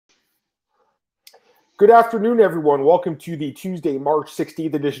Good afternoon, everyone. Welcome to the Tuesday, March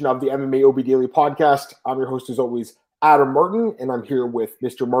 16th edition of the MMAOB Daily Podcast. I'm your host, as always, Adam Martin, and I'm here with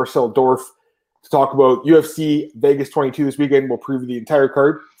Mr. Marcel Dorff to talk about UFC Vegas 22 this weekend. We'll preview the entire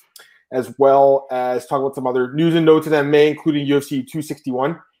card, as well as talk about some other news and notes in MMA, including UFC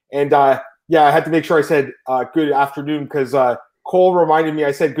 261. And I had to make sure I said good afternoon because Cole reminded me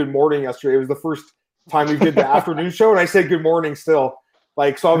I said good morning yesterday. It was the first time we did the afternoon show, and I said good morning still.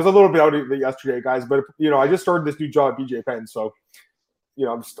 So I was a little bit out of it yesterday, guys. But, I just started this new job at BJ Penn. So,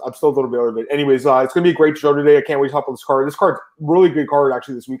 I'm still a little bit out of it. Anyways, it's going to be a great show today. I can't wait to hop on this card. This card's really good card,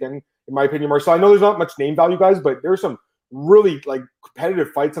 actually, this weekend, in my opinion, Marcel. I know there's not much name value, guys, but there's some really,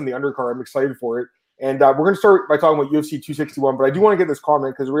 competitive fights on the undercard. I'm excited for it. And we're going to start by talking about UFC 261. But I do want to get this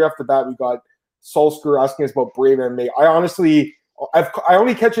comment because right off the bat, we got Solsker asking us about Brave MMA. I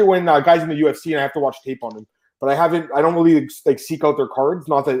only catch it when guys in the UFC and I have to watch tape on them. But I don't really seek out their cards.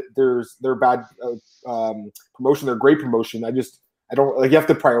 Not that they're bad promotion. They're great promotion. I don't you have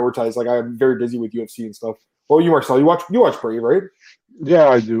to prioritize. I'm very busy with UFC and stuff. Well, you Marcel, you watch Brave, right? Yeah,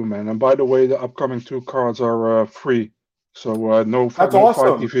 I do, man. And by the way, the upcoming two cards are free. So that's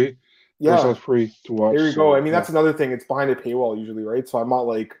awesome. Fight TV. Yeah, those are free to watch. There you go. I mean, that's another thing. It's behind a paywall usually, right? So I'm not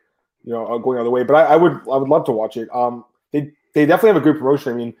going other way. But I would love to watch it. They definitely have a good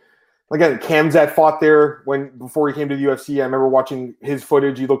promotion. I mean. Again, Kamzat fought there before he came to the UFC. I remember watching his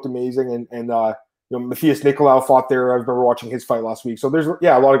footage. He looked amazing. And Matthias Nicolau fought there. I remember watching his fight last week. So there's a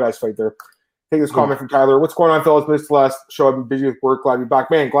lot of guys fight there. Take this comment from Tyler. What's going on, fellas? Missed the last show. I've been busy with work. Glad to be back.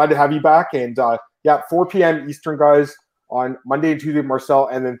 Man, glad to have you back. And 4 p.m. Eastern, guys, on Monday and Tuesday, Marcel.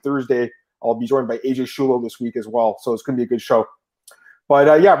 And then Thursday, I'll be joined by AJ Shulo this week as well. So it's going to be a good show. But,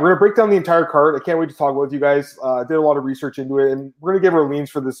 we're going to break down the entire card. I can't wait to talk with you guys. Did a lot of research into it, and we're going to give our leans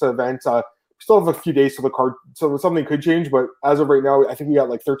for this event. We still have a few days to the card, so something could change. But as of right now, I think we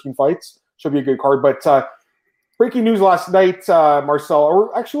got 13 fights. Should be a good card. But breaking news last night, Marcel,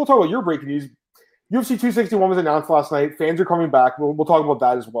 or actually we'll talk about your breaking news. UFC 261 was announced last night. Fans are coming back. We'll talk about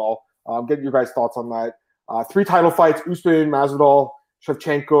that as well. Get your guys' thoughts on that. 3 title fights. Usman, Masvidal,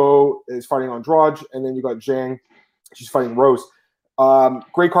 Shevchenko is fighting Andrade, and then you got Zhang. She's fighting Rose.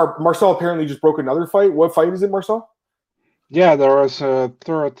 Great card. Marcel apparently just broke another fight. What fight is it, Marcel? Yeah, there is a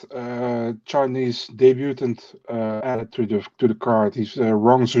third Chinese debutant added to the card. He's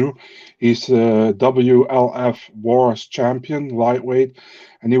Rong Zhu. He's WLF Wars champion, lightweight,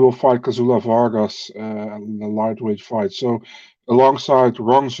 and he will fight Kazula Vargas in the lightweight fight. So alongside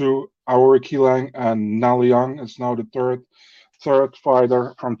Rong Zhu, Aori Qilang, and Na Liang is now the third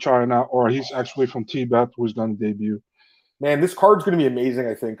fighter from China, or he's actually from Tibet, who's done debut. Man, this card's going to be amazing,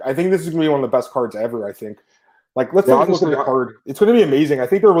 I think. I think this is going to be one of the best cards ever, I think. Let's look at the card. It's going to be amazing. I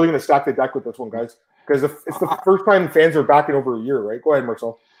think they're really going to stack the deck with this one, guys, because it's the first time fans are back in over a year, right? Go ahead,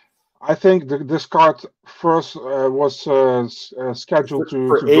 Marcel. I think this card first was scheduled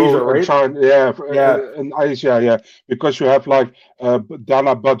for to Asia, go right? in China, in Asia, because you have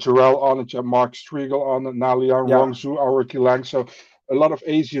Dana Bajorel on it, you have Mark Striegel on it, Na Liang, Rong Zhu, Aori Qilang, so a lot of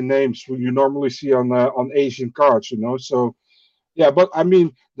Asian names you normally see on Asian cards, So, but I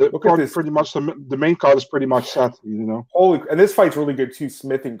mean, the main card is pretty much set, And this fight's really good too.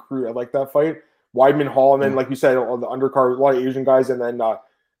 Smith and Crew, I like that fight. Weidman Hall, and then like you said, on the undercard, a lot of Asian guys, and then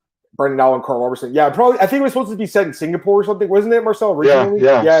Brendan Allen, Carl Robertson. Yeah, probably. I think it was supposed to be set in Singapore or something, wasn't it, Marcel? Originally?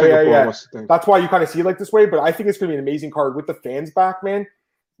 Yeah. That's why you kind of see it this way. But I think it's going to be an amazing card with the fans back, man.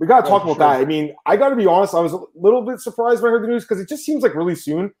 We got to talk about that. I mean, I got to be honest. I was a little bit surprised when I heard the news because it just seems like really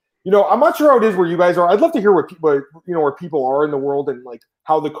soon. I'm not sure how it is where you guys are. I'd love to hear where people are in the world and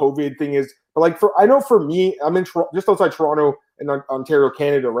how the COVID thing is. But I know for me, I'm in just outside Toronto in Ontario,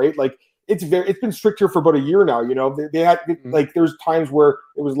 Canada, right? It's been strict here for about a year now. They had there's times where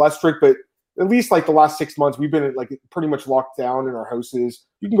it was less strict, but at least the last 6 months we've been pretty much locked down in our houses.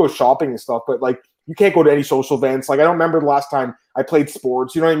 You can go shopping and stuff, but you can't go to any social events. I don't remember the last time I played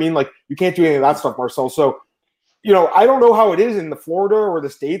sports. You know what I mean? You can't do any of that stuff, Marcel. So, I don't know how it is in the Florida or the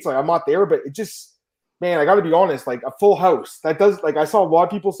States. I'm not there, but it just, man, I got to be honest. A full house that does. I saw a lot of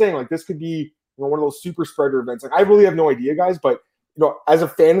people saying this could be one of those super spreader events. I really have no idea, guys. But as a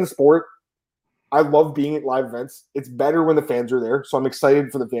fan of the sport, I love being at live events. It's better when the fans are there, so I'm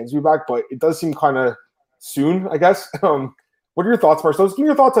excited for the fans to be back. But it does seem kind of soon, I guess. What are your thoughts, Marcel? Give me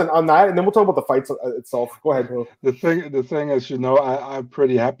your thoughts on that, and then we'll talk about the fights itself. Go ahead, Bill. The thing is, I'm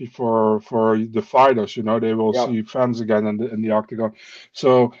pretty happy for the fighters. They will see fans again in the octagon.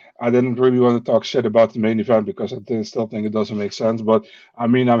 So I didn't really want to talk shit about the main event because I still think it doesn't make sense. But I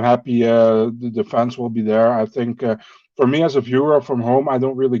mean, I'm happy the fans will be there. I think. For me as a viewer from home, I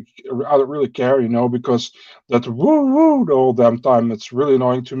don't really care, because that woo the whole damn time, it's really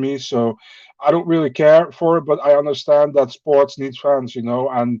annoying to me. So I don't really care for it, but I understand that sports needs fans,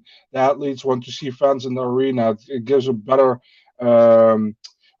 and the athletes want to see fans in the arena. It gives a better,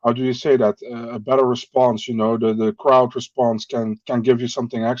 how do you say that? A better response. The crowd response can give you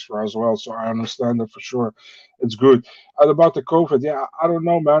something extra as well. So I understand that for sure. It's good. And about the COVID, yeah, I don't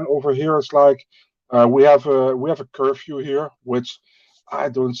know, man. Over here, it's like we have a curfew here, which I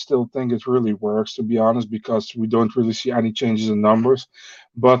don't still think it really works, to be honest, because we don't really see any changes in numbers.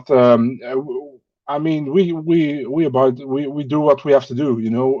 But I mean, we do what we have to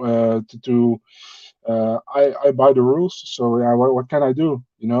do, I buy the rules, so yeah, what can I do,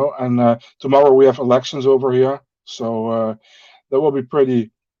 And tomorrow we have elections over here, so that will be pretty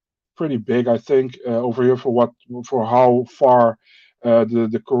big, I think, over here for how far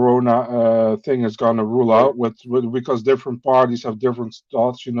the corona thing is going to rule Right. out because different parties have different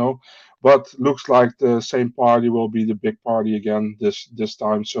thoughts, But looks like the same party will be the big party again this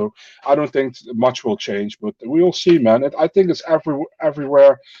time. So I don't think much will change, but we will see, man. I think it's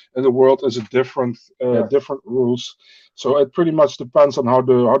everywhere in the world is a Yeah. different rules. So it pretty much depends on how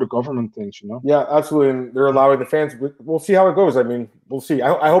the government thinks, Yeah, absolutely. And they're allowing the fans. We'll see how it goes. I mean, we'll see.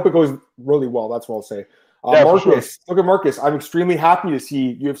 I hope it goes really well. That's what I'll say. Yeah, for sure. Marcus, look at Marcus. I'm extremely happy to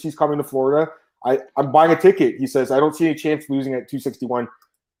see UFC's coming to Florida. I'm buying a ticket. He says, I don't see any chance losing at 261.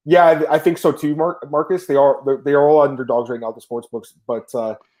 Yeah, I think so too, Marcus. They are all underdogs right now at the sports books. But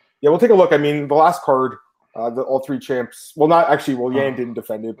yeah, we'll take a look. I mean, the last card, all three champs. Well, not actually. Well, Yan didn't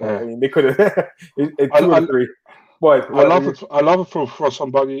defend it, but Yeah. I mean, they could have. Two or three. What? I love it. I love it for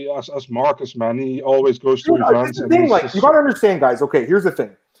somebody as Marcus, man. He always goes to Dude, events. the thing, like, you gotta understand, guys. Okay, here's the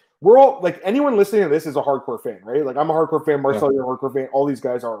thing. We're all like, anyone listening to this is a hardcore fan, right? Like, I'm a hardcore fan. Marcel, you're a hardcore fan. All these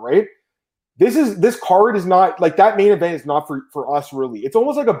guys are, right? This card is not like that main event is not for us really. It's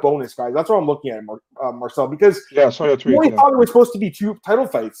almost like a bonus, guys. That's what I'm looking at, Marcel, because yeah, I saw your tweet. We only thought it was supposed to be 2 title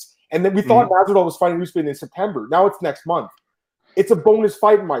fights, and then we thought Masvidal was fighting Usman in September. Now it's next month. It's a bonus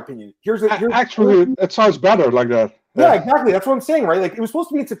fight, in my opinion. Actually, it sounds better like that. Yeah, exactly. That's what I'm saying, right? Like, it was supposed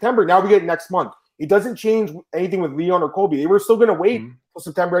to be in September. Now we get it next month. It doesn't change anything with Leon or Colby. They were still going to wait till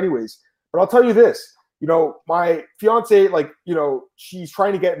September anyways. But I'll tell you this. My fiance, she's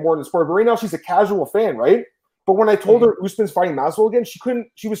trying to get more in the sport. But right now she's a casual fan, right? But when I told her Usman's fighting Masvidal again,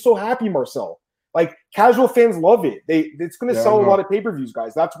 she was so happy, Marcel. Like, casual fans love it. It's going to sell a lot of pay-per-views,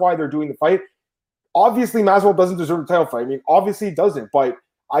 guys. That's why they're doing the fight. Obviously, Masvidal doesn't deserve the title fight. I mean, obviously he doesn't. But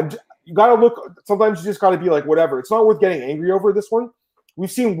you got to look. Sometimes you just got to be like, whatever. It's not worth getting angry over this one.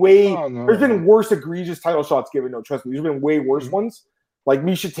 We've seen there's been worse egregious title shots given. No, trust me. There's been way worse ones. Like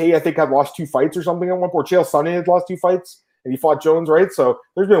Misha Tate, I think, had lost 2 fights or something at one point. Chael Sonnen had lost 2 fights, and he fought Jones, right? So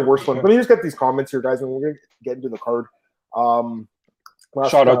there's been worse ones. Let me just get these comments here, guys, and we're going to get into the card.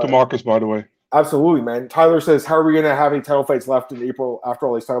 Shout out to Marcus, by the way. Absolutely, man. Tyler says, how are we going to have any title fights left in April after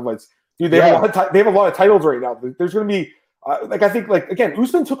all these title fights? Dude, they have a lot of titles right now. There's going to be again,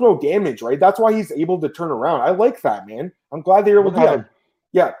 Usman took no damage, right? That's why he's able to turn around. I like that, man. I'm glad they were able to do that.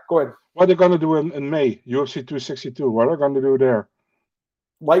 Yeah, go ahead. What are they going to do in May? UFC 262. What are they going to do there?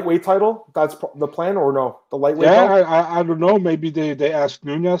 Lightweight title? That's the plan, or no? The lightweight title? I don't know. Maybe they asked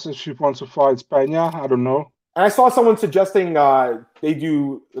Nunez if she wants to fight Pena. I don't know. And I saw someone suggesting they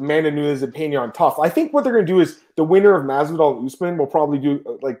do Amanda Nunes and Pena on Tough. I think what they're going to do is the winner of Masvidal and Usman will probably do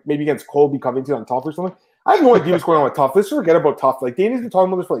maybe against Colby Covington on Tough or something. I have no idea what's going on with Tough. Let's forget about Tough. Like, Dana's been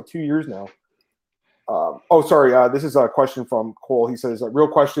talking about this for 2 years now. Sorry. This is a question from Cole. He says, real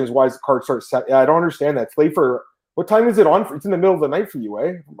question is, why does the card start set? Yeah, I don't understand that. It's late for – what time is it on? It's in the middle of the night for you,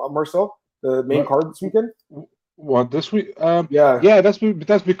 eh, Marcel? The main card this weekend? What, this week? Yeah, that's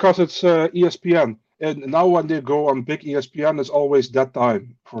because it's ESPN. And now when they go on big ESPN, it's always that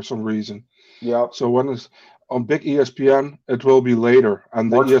time for some reason. Yeah. So when it's on big ESPN, it will be later. And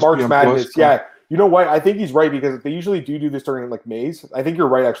March Madness, Plus, yeah. You know what? I think he's right because they usually do this during Mays. I think you're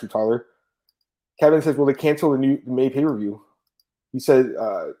right, actually, Tyler. Kevin says, will they cancel the May pay-per-view? He said,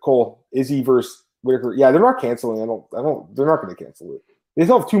 Cole, Izzy versus Whitaker. Yeah, they're not canceling. They're not going to cancel it. They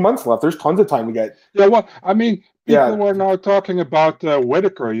still have 2 months left. There's tons of time to get. Yeah, well, I mean, people were now talking about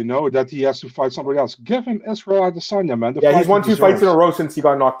Whitaker, that he has to fight somebody else. Give him Israel Adesanya, man. Yeah, he's won 2 fights in a row since he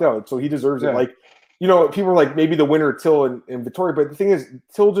got knocked out, so he deserves it. Like, people are like, maybe the winner Till and Vittori, but the thing is,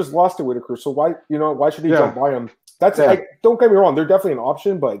 Till just lost to Whitaker, so why should they jump by him? Don't get me wrong, they're definitely an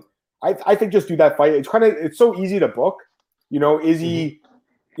option, but I think just do that fight. It's so easy to book. Izzy,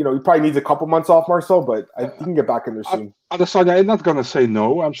 he probably needs a couple months off, Marcel, but he can get back in there soon. Adesanya is not going to say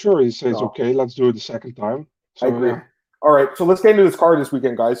no. I'm sure he says, okay, let's do it the second time. So, I agree. All right, so let's get into this card this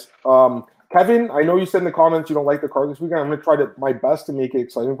weekend, guys. Kevin, I know you said in the comments you don't like the card this weekend. I'm going to try my best to make it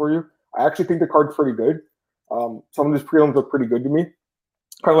exciting for you. I actually think the card's pretty good. Some of these prelims look pretty good to me.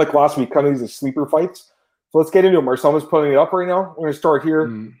 kind of like last week, kind of these sleeper fights. So let's get into it. Marcel is putting it up right now. We're going to start here.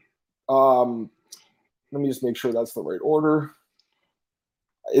 Let me just make sure that's the right order.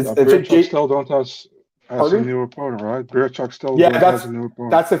 Birchak still don't has a new opponent, right? Birchak still has a new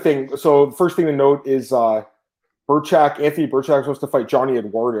opponent. That's the thing. So the first thing to note is Anthony Birchak was supposed to fight Johnny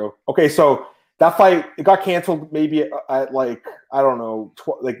Eduardo. Okay, so that fight, it got canceled maybe at like, I don't know,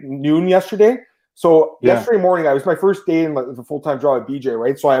 like noon yesterday. So yesterday morning, I was my first day in the full-time job at BJ,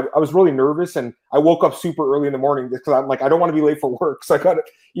 right? So I was really nervous, and I woke up super early in the morning because I'm like, I don't want to be late for work. So I got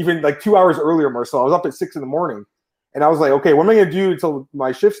even like 2 hours earlier, Marcel. I was up at 6 in the morning. And I was like, okay, what am I going to do until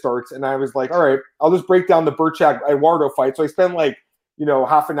my shift starts? And I was like, all right, I'll just break down the Birchak Eduardo fight. So I spent like,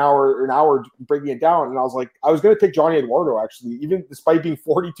 half an hour or an hour breaking it down. And I was like, I was going to pick Johnny Eduardo, actually. Even despite being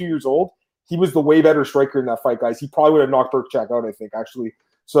 42 years old, he was the way better striker in that fight, guys. He probably would have knocked Birchak out, I think, actually.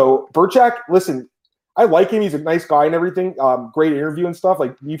 So Birchak, listen, I like him. He's a nice guy and everything. Great interview and stuff.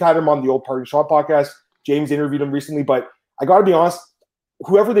 Like, you've had him on the Old Party Shot podcast. James interviewed him recently. But I got to be honest,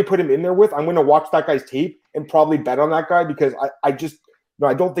 whoever they put him in there with, I'm going to watch that guy's tape and probably bet on that guy because I just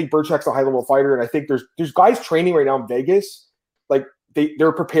I don't think Birchak's a high-level fighter. And I think there's guys training right now in Vegas. Like,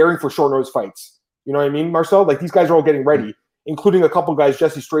 they're preparing for short-notice fights. You know what I mean, Marcel? Like, these guys are all getting ready, including a couple guys,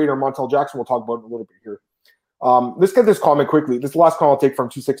 Jesse Strader and Montel Jackson, we'll talk about in a little bit here. Let's get this comment quickly. This is the last comment I'll take from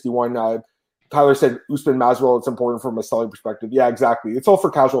 261. Tyler said, Usman Masvidal, it's important from a selling perspective. Yeah, exactly. It's all for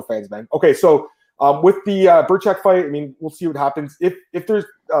casual fans, man. Okay, so with the Birchak fight, I mean, we'll see what happens. If there's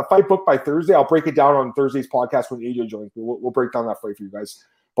a fight booked by Thursday, I'll break it down on Thursday's podcast when AJ joins me. We'll break down that fight for you guys.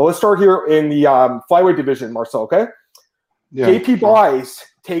 But let's start here in the flyweight division, Marcel, okay? Yeah, JP Buys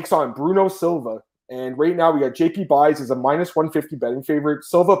takes on Bruno Silva. And right now we got JP Buys as a minus 150 betting favorite.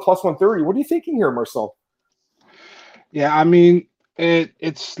 Silva plus 130. What are you thinking here, Marcel? Yeah, I mean,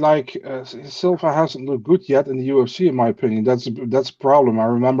 it's like Silva hasn't looked good yet in the UFC, in my opinion. That's a problem. I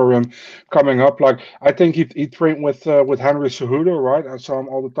remember him coming up. Like, I think he trained with Henry Cejudo, right? I saw him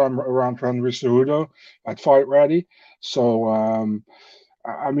all the time around Henry Cejudo at Fight Ready. So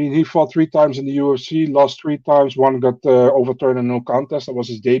I mean, he fought 3 times in the UFC, lost 3 times. One got overturned in no contest. That was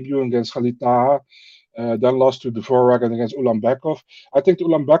his debut against Khalid Taha. Then lost to Dvorak and against Ulanbekov. I think the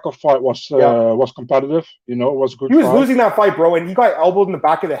Ulanbekov fight was competitive. Was a good. He was losing that fight, bro, and he got elbowed in the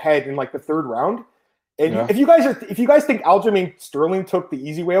back of the head in like the 3rd round. And if you guys think Aljamain Sterling took the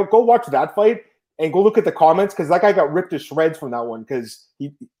easy way out, go watch that fight and go look at the comments because that guy got ripped to shreds from that one because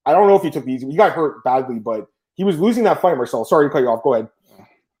I don't know if he took the easy. He got hurt badly, but he was losing that fight. Marcel, sorry to cut you off. Go ahead.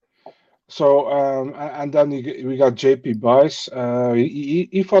 So and then we got JP Buys.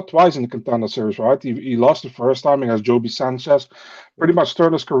 He fought twice in the Contender Series, right? He lost the first time against Joby Sanchez. Pretty much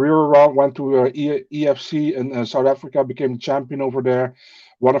turned his career around. Went to EFC in South Africa, became the champion over there.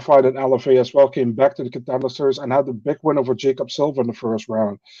 Won a fight at LFA as well. Came back to the Contender Series and had a big win over Jacob Silva in the first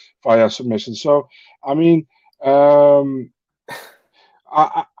round via submission. So I mean,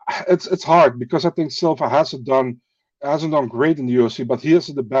 it's hard because I think Silva hasn't done great in the UFC, but he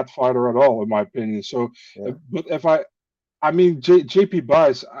isn't a bad fighter at all, in my opinion. So, but if JP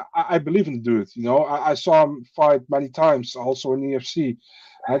Buys, I believe in the dude. I saw him fight many times, also in the UFC.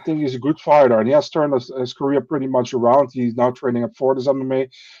 I think he's a good fighter, and he has turned his career pretty much around. He's now training at Fortis MMA.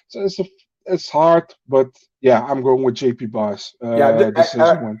 So it's hard, but yeah, I'm going with JP Buys.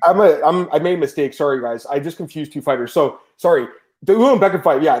 I made a mistake. Sorry, guys. I just confused 2 fighters. So sorry. The Ulanbekov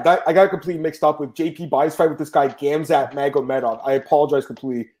fight, I got completely mixed up with JP Buys' fight with this guy, Gamzat Magomedov. I apologize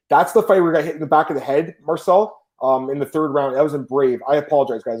completely. That's the fight where he got hit in the back of the head, Marcel, in the 3rd round. That was in Brave. I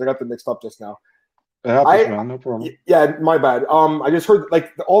apologize, guys. I got them mixed up just now. Man. No problem. Yeah, my bad. I just heard,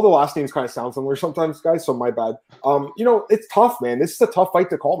 like, all the last names kind of sound similar sometimes, guys, so my bad. It's tough, man. This is a tough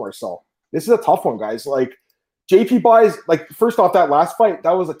fight to call, Marcel. This is a tough one, guys. Like, JP Buys, like, first off, that last fight,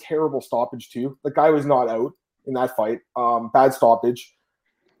 that was a terrible stoppage, too. The guy was not out in that fight. Bad stoppage.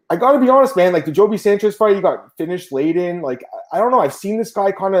 I got to be honest, man. Like, the Joby Sanchez fight, he got finished late in. Like, I don't know. I've seen this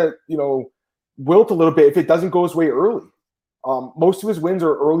guy kind of, wilt a little bit if it doesn't go his way early. Most of his wins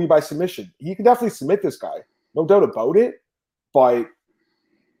are early by submission. He can definitely submit this guy. No doubt about it. But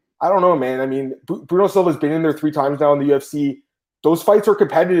I don't know, man. I mean, Bruno Silva's been in there 3 times now in the UFC. Those fights are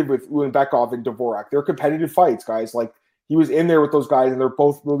competitive with Ulanbekov and Dvorak. They're competitive fights, guys. Like, he was in there with those guys, and they're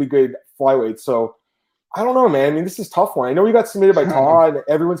both really good flyweights. So, I don't know, man. I mean, this is a tough one. I know he got submitted by Todd, and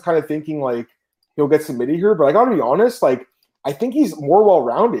everyone's kind of thinking, like, he'll get submitted here. But I got to be honest, like, I think he's more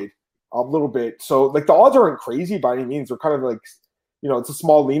well-rounded a little bit. So, like, the odds aren't crazy by any means. They're kind of like, it's a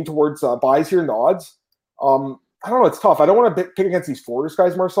small lean towards Buys here in the odds. I don't know. It's tough. I don't want to pick against these Fortis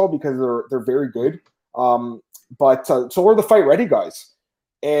guys, Marcel, because they're very good. But so are the Fight Ready guys.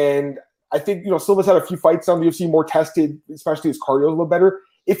 And I think, Silva's had a few fights on the UFC, more tested, especially his cardio a little better.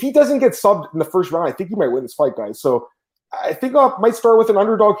 if he doesn't get subbed in the first round, I think he might win this fight, guys. So I think I might start with an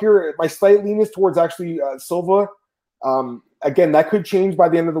underdog here. My slight lean is towards actually Silva. Again, that could change by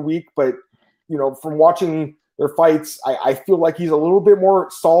the end of the week, but from watching their fights, I feel like he's a little bit more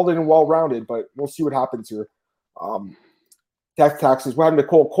solid and well-rounded, but we'll see what happens here. Taxes. We're having to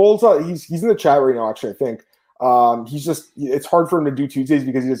Cole. Cole's he's in the chat right now, actually, I think. It's hard for him to do Tuesdays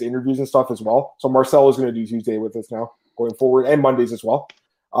because he does interviews and stuff as well. So Marcel is going to do Tuesday with us now going forward, and Mondays as well.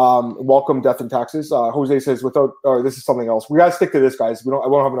 Welcome, Death and Taxes. Jose says, this is something else. We got to stick to this, guys. I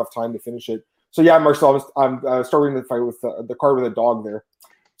won't have enough time to finish it. So yeah, Marcel, I'm starting the fight with the card with a dog there.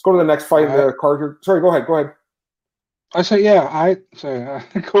 Let's go to the next fight in the card here. Sorry, go ahead. I say,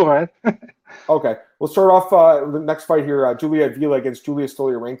 go ahead. Okay, we'll start off the next fight here, Julia Avila against Julia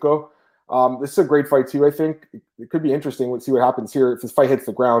Stoliarenko. This is a great fight too, I think. It could be interesting. We'll see what happens here if this fight hits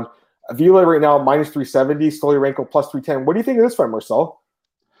the ground. Avila right now, minus 370, Stoliarenko plus 310. What do you think of this fight, Marcel?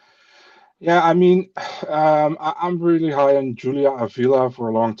 Yeah, I mean, I'm really high on Julia Avila for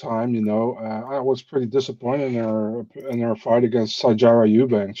a long time. I was pretty disappointed in her fight against Sijara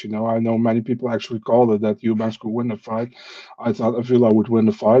Eubanks. I know many people actually called it that Eubanks could win the fight. I thought Avila would win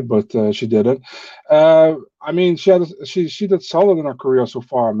the fight, but she didn't. I mean, she did solid in her career so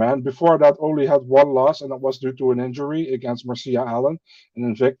far, man. Before that, only had one loss, and that was due to an injury against Marcia Allen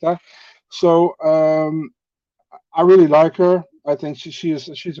in Invicta. So I really like her. I think she's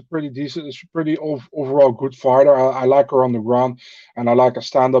a pretty overall good fighter. I like her on the ground, and I like her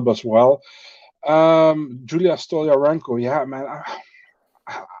stand up as well. Julia Stoliarenko, yeah, man,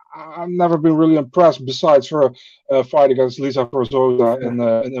 I've never been really impressed. Besides her fight against Lisa Forzosa in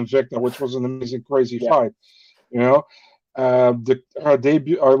Invicta, which was an amazing, crazy fight. Her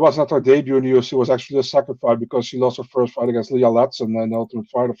debut, or it was not her debut in the UFC, was actually a second fight because she lost her first fight against Leah Letson in the Ultimate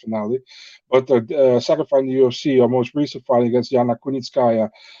Fighter finale. But the second fight in the UFC, her most recent fight against Yana Kunitskaya,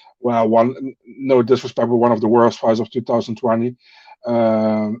 no disrespect, but one of the worst fights of 2020.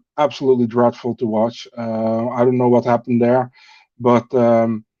 Absolutely dreadful to watch. I don't know what happened there, but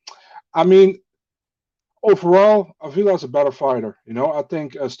I mean, overall, Avila is a better fighter. I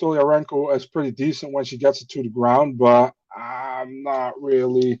think Stoliarenko is pretty decent when she gets it to the ground, but I'm not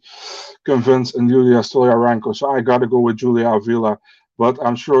really convinced in Julia Stoliarenko, so I got to go with Julia Avila. But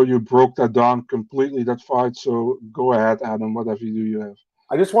I'm sure you broke that down completely, that fight, so go ahead, Adam, whatever you have.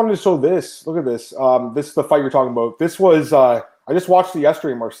 I just wanted to show this. Look at this. This is the fight you're talking about. This was, I just watched it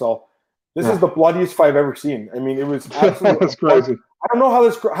yesterday, Marcel. This is the bloodiest fight I've ever seen. I mean, it was absolutely That's crazy. I don't know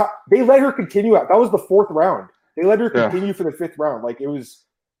how they let her continue. That was the fourth round. They let her continue for the fifth round. Like, it was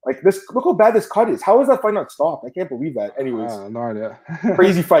like this. Look how bad this cut is. How is that fight not stopped? I can't believe that. Anyways, no idea.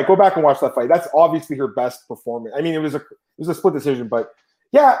 Crazy fight. Go back and watch that fight. That's obviously her best performance. I mean, it was a split decision, but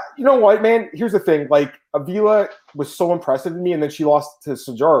yeah, you know what, man? Here's the thing. Like, Avila was so impressive to me, and then she lost to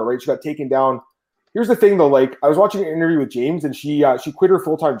Sijara, right? She got taken down. Here's the thing, though. Like, I was watching an interview with James, and she quit her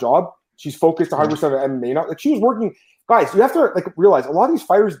full-time job. She's focused 100% on MMA now. Like, she was working. Guys, you have to realize a lot of these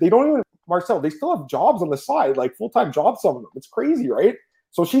fighters, they don't even, Marcel, they still have jobs on the side, like full-time jobs, some of them. It's crazy, right?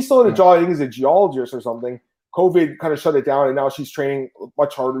 So she's still in a job, I think, as a geologist or something. COVID kind of shut it down, and now she's training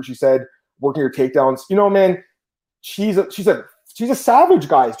much harder, she said, working her takedowns. Man, she's a savage,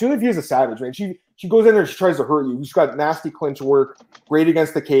 guys. Julia Avila is a savage, man. She goes in there and she tries to hurt you. She's got nasty clinch work, great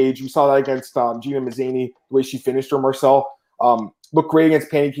against the cage. We saw that against Gina Mazzani, the way she finished her, Marcel. Looked great against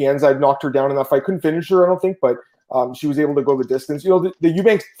Pani Kienza. I knocked her down in that fight. Couldn't finish her, I don't think, but she was able to go the distance. The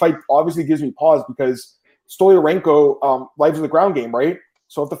Eubanks fight obviously gives me pause because Stoliarenko lives in the ground game, right?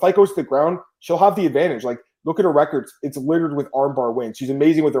 So if the fight goes to the ground, she'll have the advantage. Like, look at her records. It's littered with armbar wins. She's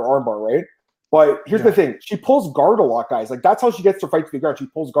amazing with her armbar, right? But here's the thing. She pulls guard a lot, guys. Like, that's how she gets her fight to the ground. She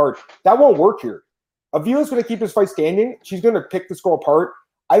pulls guard. That won't work here. Avila's going to keep this fight standing. She's going to pick this girl apart.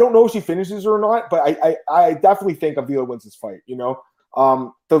 I don't know if she finishes her or not, but I definitely think Avila wins this fight,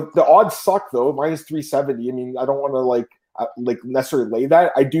 The odds suck, though, minus 370. I mean, I don't want to, necessarily lay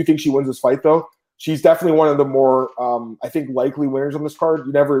that. I do think she wins this fight, though. She's definitely one of the more, I think, likely winners on this card.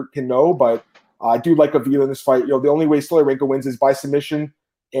 You never can know, but I do like Avila in this fight. The only way Stoliarenko wins is by submission.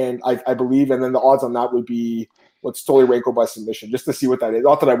 And I believe, and then the odds on that would be Stoliarenko by submission, just to see what that is.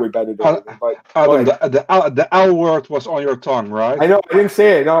 Not that I would bet it, but the L word was on your tongue, right? I know, I didn't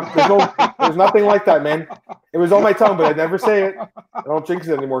say it. No, there's nothing like that, man. It was on my tongue, but I never say it. I don't jinx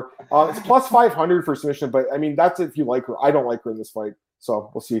it anymore. It's plus 500 for submission, but I mean, that's if you like her. I don't like her in this fight,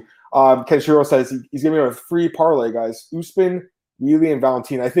 so we'll see. Kenshiro says he's giving her a free parlay, guys. Usman, Wheelie, and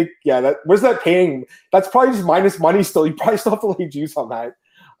Valentina. I think, what is that paying? That's probably just minus money still. You probably still have to lay juice on that.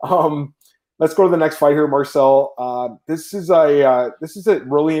 Let's go to the next fight here, Marcel. This is a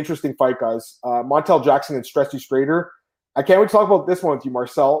really interesting fight, guys. Montel Jackson and Stressy Strader. I can't wait to talk about this one with you,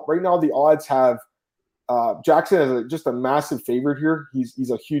 Marcel. Right now, the odds have Jackson as just a massive favorite here.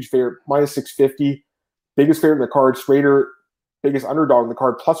 He's a huge favorite, minus 650, biggest favorite in the card. Strader, biggest underdog in the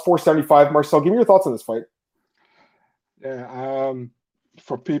card, plus 475. Marcel, give me your thoughts on this fight. Yeah,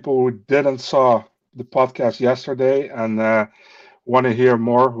 for people who didn't saw the podcast yesterday and want to hear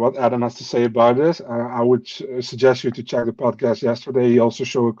more what Adam has to say about this, I would suggest you to check the podcast yesterday. He also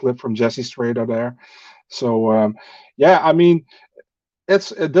showed a clip from Jesse Strader there. So, yeah, I mean,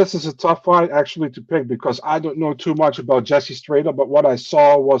 this is a tough fight actually to pick because I don't know too much about Jesse Strader, but what I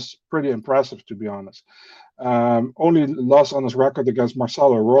saw was pretty impressive, to be honest. Only lost on his record against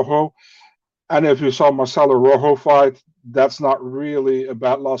Marcelo Rojo. And if you saw Marcelo Rojo fight, that's not really a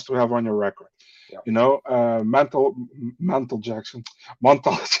bad loss to have on your record. Yeah. You know, Montel Jackson.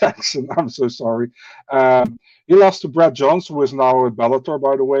 I'm so sorry. He lost to Brad Jones, who is now at Bellator,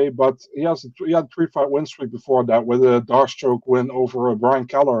 by the way. But he had a 3-fight win streak before that with a Darkstroke win over Brian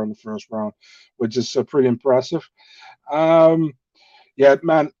Keller in the first round, which is pretty impressive. Yeah,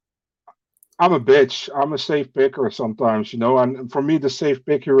 man. I'm a bitch. I'm a safe picker sometimes, you know. And for me, the safe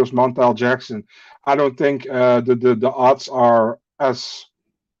pick here is Montel Jackson. I don't think the odds are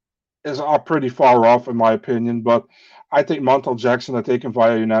are pretty far off in my opinion, but I think Montel Jackson are taken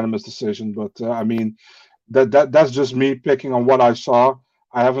via unanimous decision. But I mean, that's just me picking on what I saw.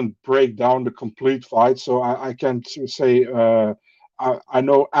 I haven't break down the complete fight, so I can't say. I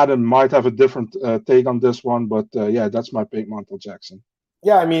know Adam might have a different take on this one, but yeah, that's my pick, Montel Jackson.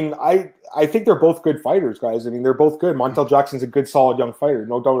 Yeah, I mean, I think they're both good fighters, guys. I mean, they're both good. Montel Jackson's a good, solid young fighter,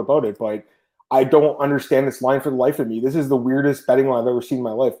 no doubt about it. But I don't understand this line for the life of me. This is the weirdest betting line I've ever seen in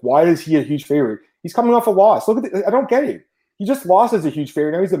my life. Why is he a huge favorite? He's coming off a loss. Look at I don't get it. He just lost as a huge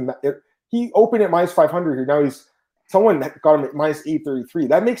favorite. Now he opened at minus 500 here. Now someone got him at minus 833.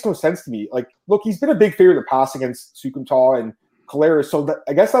 That makes no sense to me. Like, look, he's been a big favorite in the past against Sukumtal and Calera. So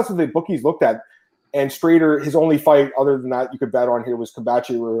I guess that's what the bookies looked at. And Strader, his only fight other than that you could bet on here was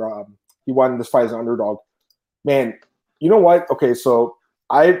Kabachi, where he won this fight as an underdog. Man, you know what? Okay, so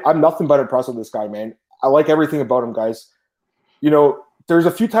I'm nothing but impressed with this guy, man. I like everything about him, guys. You know, there's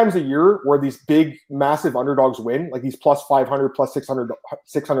a few times a year where these big, massive underdogs win, like these plus 500, plus 600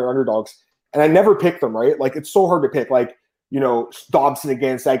 underdogs, and I never pick them, right? Like, it's so hard to pick, like, you know, Dobson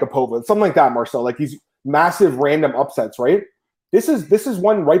against Agapova, something like that, Marcel. Like, these massive random upsets, right? This is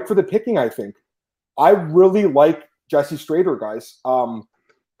one ripe for the picking, I think. I really like Jesse Strader, guys.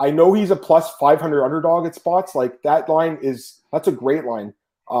 I know he's a plus 500 underdog at spots. Like, that line that's a great line.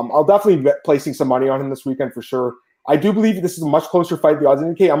 I'll definitely be placing some money on him this weekend for sure. I do believe this is a much closer fight. The odds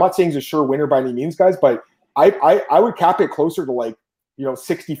indicate. I'm not saying he's a sure winner by any means, guys, but I would cap it closer to, like, you know,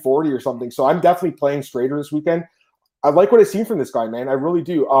 60-40 or something. So I'm definitely playing Strader this weekend. I like what I've seen from this guy, man. I really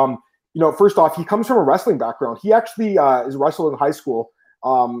do. You know, first off, he comes from a wrestling background. He actually is wrestled in high school.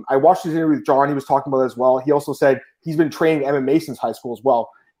 I watched his interview with John. He was talking about that as well. He also said he's been training MMA since high school as well.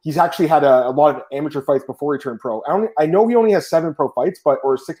 He's actually had a lot of amateur fights before he turned pro. I know he only has 7 pro fights,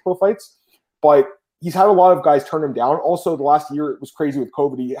 or 6 pro fights, but he's had a lot of guys turn him down. Also, the last year it was crazy with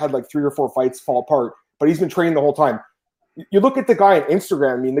COVID. He had like 3 or 4 fights fall apart, but he's been training the whole time. You look at the guy on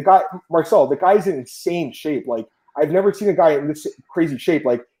Instagram. I mean, the guy, Marcel, the guy's in insane shape. Like, I've never seen a guy in this crazy shape.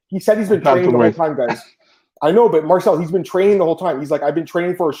 Like, he said he's been training the whole time, guys. I know, but Marcel, he's been training the whole time. He's like, I've been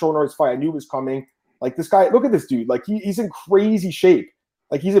training for a short notice fight. I knew it was coming. Like, this guy, look at this dude. Like, he's in crazy shape.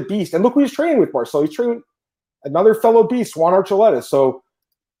 Like, he's a beast. And look who he's training with, Marcel. He's training another fellow beast, Juan Archuleta. So,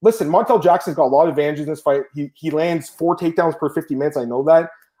 listen, Montel Jackson's got a lot of advantages in this fight. He lands 4 takedowns per 50 minutes. I know that.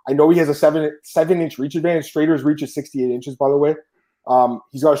 I know he has a 7-inch reach advantage. Strader's reach is 68 inches, by the way.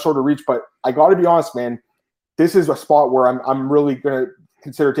 He's got a shorter reach, but I got to be honest, man. This is a spot where I'm really going to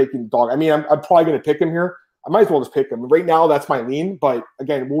consider taking the dog. I mean, I'm probably going to pick him here. I might as well just pick him. Right now, that's my lean. But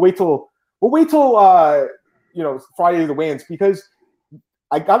again, we'll wait till you know, Friday the weigh-ins, because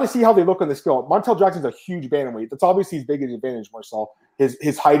I got to see how they look on the scale. Montel Jackson's a huge bantamweight. That's obviously his biggest advantage, Marcel.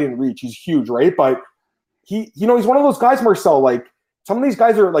 His height and reach. He's huge, right? But he's one of those guys, Marcel. Like, some of these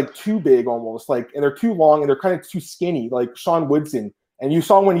guys are like too big almost, like, and they're too long and they're kind of too skinny, like Sean Woodson. And you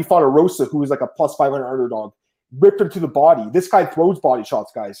saw when he fought Arosa, who was like a plus 500 underdog, ripped him to the body. This guy throws body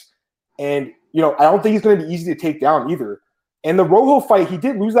shots, guys. And, you know, I don't think he's going to be easy to take down either. And the Rojo fight, he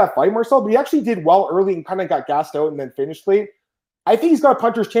did lose that fight, Marcel, but he actually did well early and kind of got gassed out and then finished late. I think he's got a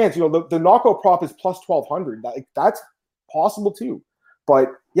puncher's chance. You know, the knockout prop is plus 1,200. That's possible too.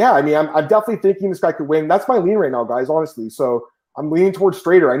 But yeah, I mean, I'm definitely thinking this guy could win. That's my lean right now, guys, honestly. So I'm leaning towards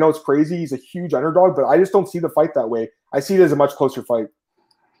Strader. I know it's crazy. He's a huge underdog, but I just don't see the fight that way. I see it as a much closer fight.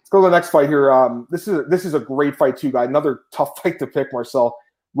 Let's go to the next fight here. This is a great fight too, guys. Another tough fight to pick, Marcel.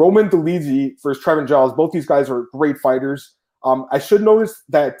 Roman Dolidze versus Trevin Giles. Both these guys are great fighters. I should notice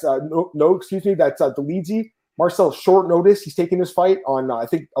that Dolidze, Marcel, short notice. He's taking this fight on I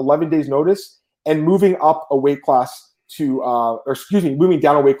think 11 days notice and moving up a weight class to moving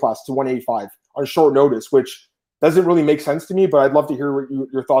down a weight class to 185 on short notice, which doesn't really make sense to me. But I'd love to hear what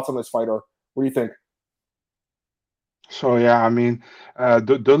your thoughts on this fight are. What do you think? So yeah, I mean,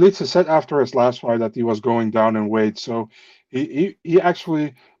 Dolitz said after his last fight that he was going down in weight. So he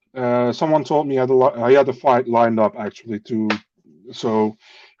actually, someone told me he had a fight lined up actually so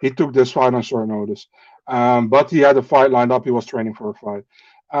he took this fight on short notice. But he had a fight lined up. He was training for a fight.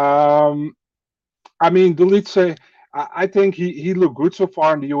 I mean, Dolitz, I think he looked good so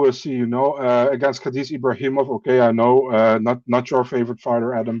far in the UFC. Against Khadis Ibrahimov. Okay, I know, not your favorite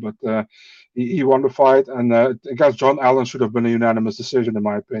fighter, Adam, but. He won the fight, and against John Allen should have been a unanimous decision, in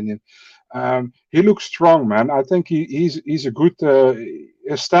my opinion. He looks strong, man. I think he's a good.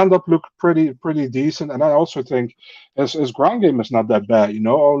 His stand-up looked pretty decent, and I also think his ground game is not that bad.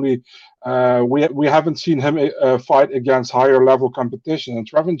 Only we haven't seen him fight against higher level competition, and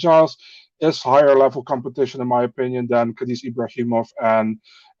Trevin Giles is higher level competition, in my opinion, than Khadis Ibrahimov and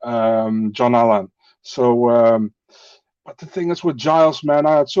John Allen. So. But the thing is with Giles, man,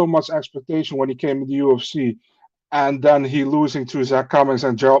 I had so much expectation when he came to the UFC. And then he losing to Zach Cummings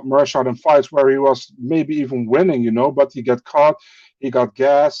and Gerald Meerschaert in fights where he was maybe even winning, but he got caught, he got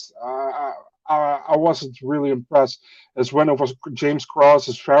gassed. I wasn't really impressed. His win over James Cross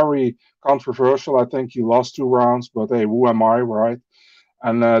is very controversial. I think he lost 2 rounds, but hey, who am I, right?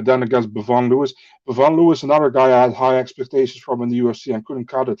 And then against Bevon Lewis. Bevon Lewis, another guy I had high expectations from in the UFC and couldn't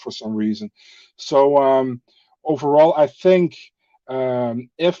cut it for some reason. So, overall, I think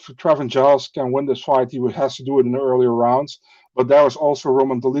if Trevin Giles can win this fight, he has to do it in the earlier rounds. But there is also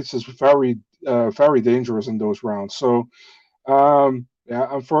Roman Dolidze is very dangerous in those rounds. So,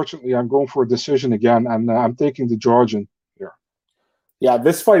 unfortunately, I'm going for a decision again, and I'm taking the Georgian here. Yeah,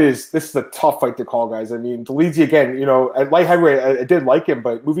 this is a tough fight to call, guys. I mean, Dolidze again, at light heavyweight, I did like him,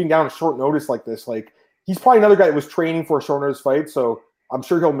 but moving down short notice like this, he's probably another guy that was training for a short notice fight, so I'm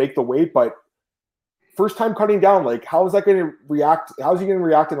sure he'll make the weight, but. First time cutting down, how is that going to react? How is he going to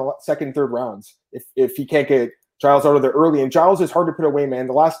react in the second and third rounds if he can't get Giles out of there early? And Giles is hard to put away, man.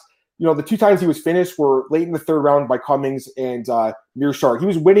 The 2 times he was finished were late in the third round by Cummings and Meerschaert. He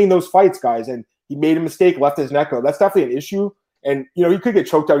was winning those fights, guys, and he made a mistake, left his neck out. That's definitely an issue. And, he could get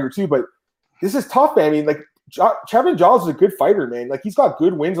choked out here too, but this is tough, man. I mean, Trevin Giles is a good fighter, man. He's got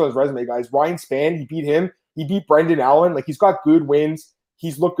good wins on his resume, guys. Ryan Spann, he beat him. He beat Brendan Allen. He's got good wins.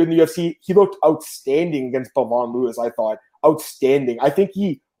 He's looked good in the UFC. He looked outstanding against Bevon Lewis, I thought. Outstanding. I think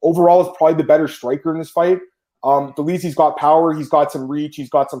he overall is probably the better striker in this fight. Dolidze's got power. He's got some reach. He's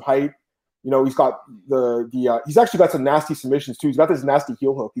got some height. He's got he's actually got some nasty submissions too. He's got this nasty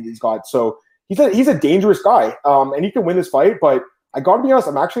heel hook he's got. So he's a dangerous guy, and he can win this fight. But I got to be honest,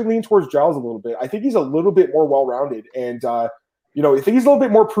 I'm actually leaning towards Giles a little bit. I think he's a little bit more well-rounded, and I think he's a little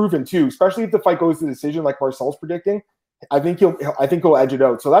bit more proven too, especially if the fight goes to decision like Marcel's predicting. I think he'll edge it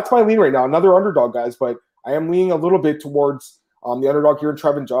out. So that's my lean right now. Another underdog, guys, but I am leaning a little bit towards the underdog here in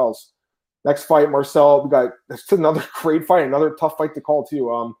Trevin Giles. Next fight, Marcel. That's another great fight, another tough fight to call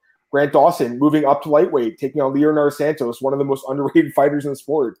too. Grant Dawson moving up to lightweight, taking on Leonardo Santos, one of the most underrated fighters in the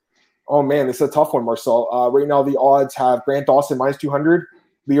sport. Oh man, this is a tough one, Marcel. Right now the odds have Grant Dawson minus 200,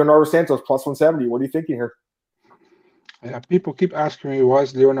 Leonardo Santos plus 170. What are you thinking here? Yeah, people keep asking me, why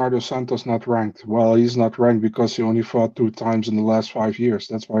is Leonardo Santos not ranked? Well, he's not ranked because he only fought 2 times in the last 5 years.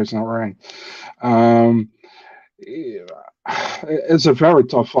 That's why he's not ranked. It's a very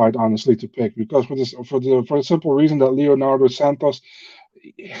tough fight, honestly, to pick because for the simple reason that Leonardo Santos,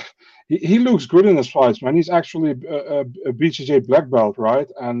 he looks good in his fights, man. He's actually a BJJ black belt, right?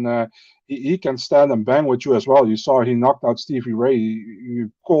 And he can stand and bang with you as well. You saw he knocked out Stevie Ray. He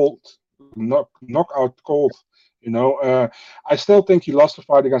knock out cold. I still think he lost the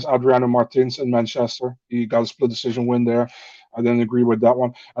fight against Adriano Martins in Manchester. He got a split decision win there. I didn't agree with that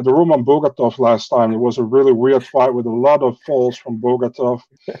one. And the Roman Bogatov last time, it was a really weird fight with a lot of falls from Bogatov.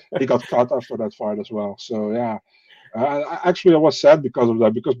 He got cut after that fight as well. So, yeah. Actually, I was sad because of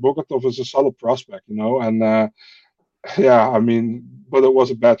that, because Bogatov is a solid prospect, and yeah, I mean, but it was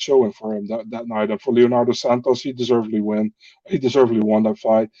a bad showing for him that night. And for Leonardo Santos, he deservedly won that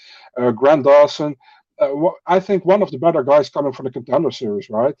fight. Grant Dawson, I think one of the better guys coming from the Contender Series,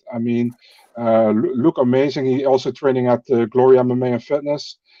 right? I mean, look amazing. He also training at Glory MMA and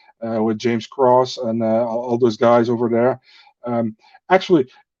Fitness with James Cross and all those guys over there. Actually,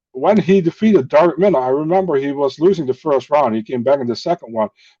 when he defeated Darrick Miller, I remember he was losing the first round. He came back in the second one,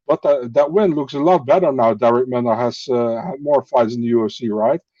 but that win looks a lot better now. Darrick Miller has had more fights in the UFC,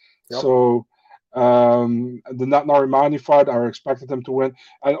 right? Yep. So the Narimani fight, I expected him to win,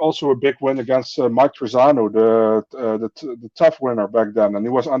 and also a big win against Mike Trezano, the tough winner back then, and he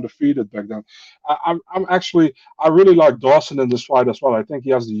was undefeated back then. I really like Dawson in this fight as well. I think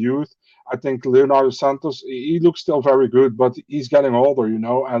he has the youth. I think Leonardo Santos, he looks still very good, but he's getting older,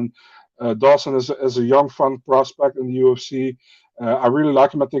 and Dawson is a young, fun prospect in the UFC. I really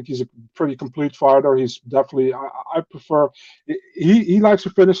like him. I think he's a pretty complete fighter. He's definitely, I prefer, he likes to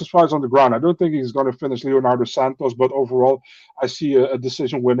finish his fights on the ground. I don't think he's going to finish Leonardo Santos, but overall, I see a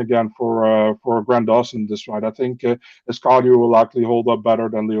decision win again for Grant Dawson in this fight. I think his cardio will likely hold up better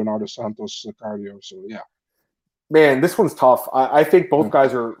than Leonardo Santos' cardio. So, yeah. Man, this one's tough. I think both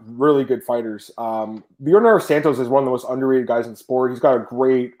guys are really good fighters. Leonardo Santos is one of the most underrated guys in sport. He's got a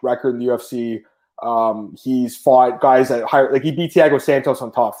great record in the UFC. He's fought guys that higher, like he beat Thiago Santos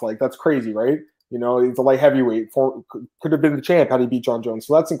on tough. Like that's crazy, right? He's a light heavyweight. Could have been the champ had he beat John Jones.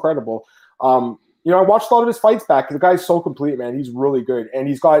 So that's incredible. I watched a lot of his fights back. The guy's so complete, man. He's really good, and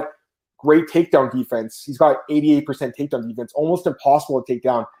he's got great takedown defense. He's got 88% takedown defense, almost impossible to take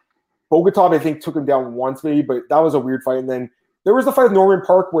down. Bogatov, I think, took him down once maybe, but that was a weird fight. And then there was the fight with Norman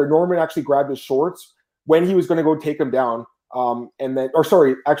Park where Norman actually grabbed his shorts when he was going to go take him down.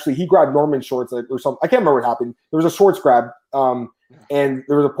 He grabbed Norman's shorts or something. I can't remember what happened. There was a shorts grab, and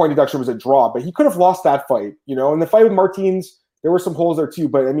there was a point deduction. It was a draw, but he could have lost that fight, And the fight with Martins, there were some holes there too.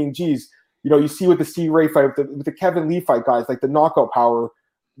 But I mean, geez, you see with the Steve Ray fight, with the Kevin Lee fight, guys, like the knockout power.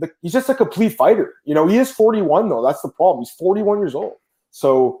 He's just a complete fighter. He is 41 though. That's the problem. He's 41 years old.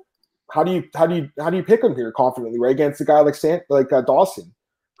 So how do you pick him here confidently, right, against a guy like Dawson,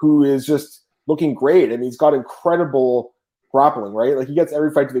 who is just looking great, and he's got incredible grappling, right? Like he gets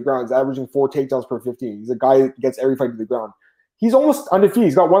every fight to the ground. He's averaging 4 takedowns per 15. He's a guy that gets every fight to the ground. He's almost undefeated.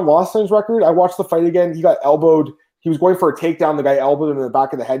 He's got 1 loss on his record. I watched the fight again. He got elbowed. He was going for a takedown. The guy elbowed him in the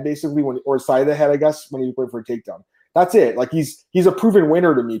back of the head, basically, or side of the head, I guess, when he was going for a takedown. That's it. Like he's a proven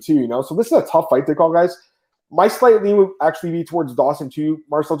winner to me too, So this is a tough fight to call, guys. My slight lean would actually be towards Dawson too,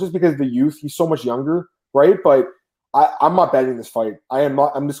 Marcel, just because of the youth. He's so much younger, right? But I'm not betting this fight. I'm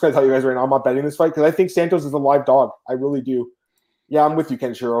just going to tell you guys right now, I'm not betting this fight because I think Santos is a live dog. I really do. Yeah, I'm with you,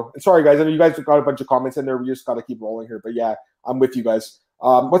 Kenshiro. And sorry, guys. I know you guys got a bunch of comments in there. We just got to keep rolling here. But yeah, I'm with you guys.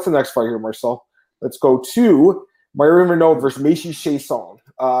 What's the next fight here, Marcel? Let's go to Marion Renault versus Macy Chiasson,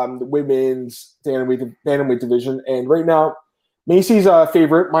 the women's bantamweight division. And right now, Macy's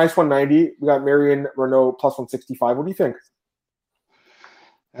favorite, minus 190. We got Marion Renault plus 165. What do you think?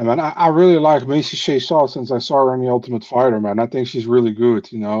 Yeah, man, I really like Macy Chiasson since I saw her in The Ultimate Fighter, man. I think she's really good,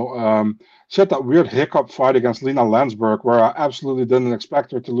 She had that weird hiccup fight against Lena Landsberg where I absolutely didn't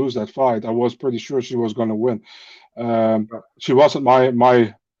expect her to lose that fight. I was pretty sure she was going to win. She wasn't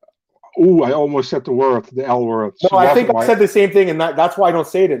my ooh, I almost said the L word. No, I think I said the same thing, and that's why I don't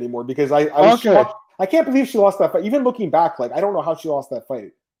say it anymore, because I was shocked. I can't believe she lost that fight. Even looking back, I don't know how she lost that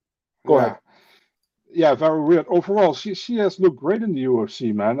fight. Go ahead. Yeah, very weird. Overall, she has looked great in the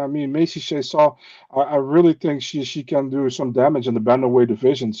UFC, man. I mean, Macy Chiasson, I really think she can do some damage in the bantamweight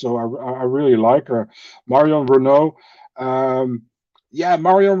division. So I really like her. Marion Renault,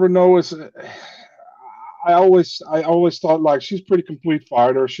 Marion Renault is. I always thought she's a pretty complete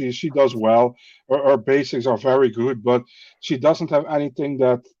fighter. She does well. Her basics are very good, but she doesn't have anything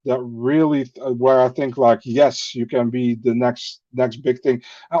that really where I think yes, you can be the next big thing.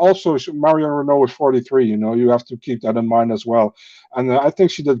 And also, Marion Renault is 43. You have to keep that in mind as well. And I think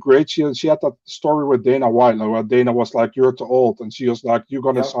she did great. She had that story with Dana White, where Dana was like, "You're too old," and she was like, "You're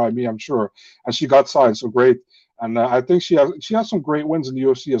gonna sign me, I'm sure." And she got signed, so great. And I think she has some great wins in the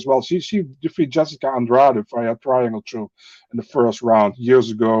UFC as well. She defeated Jessica Andrade via triangle choke in the first round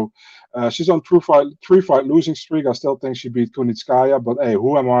years ago. She's on three-fight losing streak. I still think she beat Kunitskaya, but hey,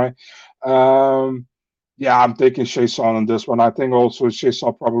 who am I? I'm taking Chiasson on this one. I think also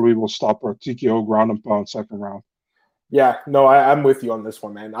Chiasson probably will stop her TKO ground and pound second round. Yeah, no, I'm with you on this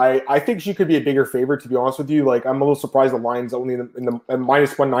one, man. I think she could be a bigger favorite, to be honest with you. I'm a little surprised the line's only in the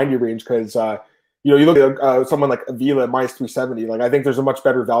minus 190 range because you look at someone like Avila minus 370. I think there's a much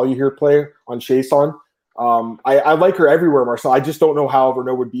better value here play on Chiasson. I like her everywhere, Marcel. I just don't know how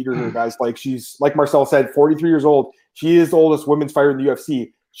Renault would beat her here, guys. She's, like Marcel said, 43 years old. She is the oldest women's fighter in the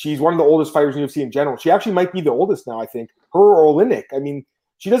UFC. She's one of the oldest fighters in the UFC in general. She actually might be the oldest now, I think. Her or Oleinik. I mean,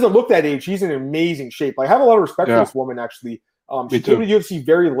 she doesn't look that age. She's in amazing shape. I have a lot of respect for this woman, actually. She came to the UFC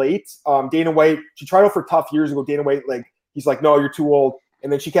very late. Dana White, she tried out for tough years ago. Dana White, he's like, no, you're too old.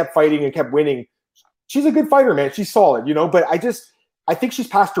 And then she kept fighting and kept winning. She's a good fighter, man. She's solid, but I I think she's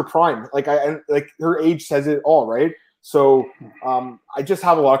past her prime. Like her age says it all, right? So I just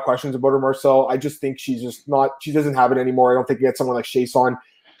have a lot of questions about her, Marcel. I just think she's just not. She doesn't have it anymore. I don't think you get someone like Chason.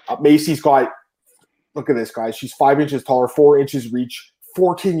 Macy's got. Look at this, guys. She's 5 inches taller, 4 inches reach,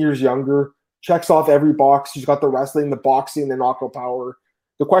 14 years younger. Checks off every box. She's got the wrestling, the boxing, the knockout power.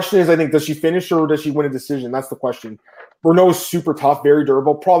 The question is, I think, does she finish or does she win a decision? That's the question. Renault's super tough, very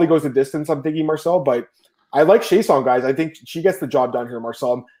durable. Probably goes the distance, I'm thinking, Marcel. But I like Chason, guys. I think she gets the job done here,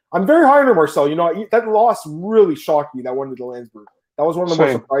 Marcel. I'm very high on her, Marcel. You know, that loss really shocked me, that one to the Landsberg. That was one of the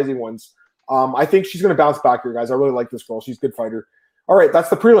most surprising ones. I think she's going to bounce back here, guys. I really like this girl. She's a good fighter. All right, that's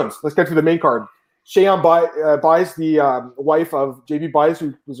the prelims. Let's get to the main card. Cheyenne Buys, the wife of JB Buys,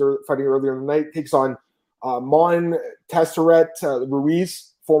 who was fighting earlier in the night, takes on Mon Tesseret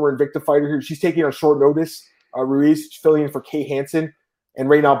Ruiz, former Invicta fighter here. She's taking on short notice. Ruiz, she's filling in for Kay Hansen. And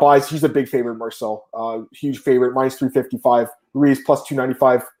right now, Buys, he's a big favorite, Marcel. Huge favorite, minus 355. Ruiz plus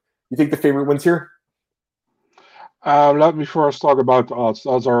 295. You think the favorite wins here? Let me first talk about the odds. The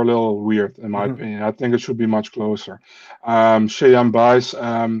odds are a little weird, in my opinion. I think it should be much closer. Cheyenne Buys,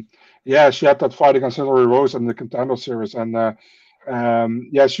 yeah, she had that fight against Hillary Rose in the Contender Series, and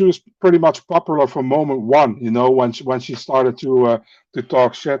yeah, she was pretty much popular from moment one. You know, when she started to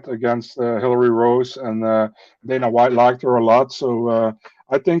talk shit against Hillary Rose, and Dana White liked her a lot. So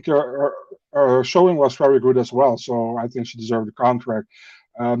I think her showing was very good as well. So I think she deserved the contract.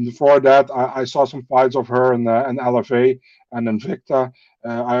 Before that, I saw some fights of her in LFA and Invicta.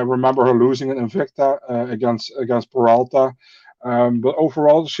 I remember her losing in Invicta against Peralta. But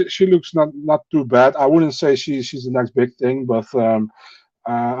overall, she looks not too bad. I wouldn't say she's the next big thing, but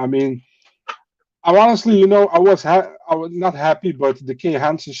I mean, I honestly, you know, I was not happy, but the Kay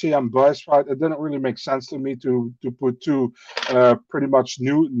Hansen Cheyenne Buys fight, it didn't really make sense to me to put two pretty much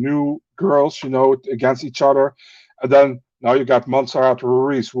new girls, you know, against each other, and then now you got Montserrat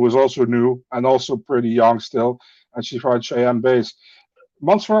Ruiz, who is also new and also pretty young still, and she fought Cheyenne Buys.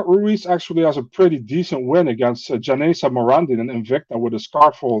 Montserrat Ruiz actually has a pretty decent win against Janessa Morandin in Invicta with a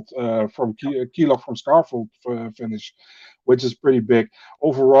Scarfold from Kilo from Scarfold finish, which is pretty big.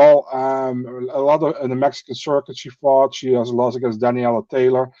 Overall, a lot of in the Mexican circuit she fought. She has a loss against Daniela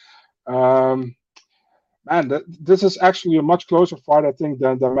Taylor. Man, this is actually a much closer fight, I think,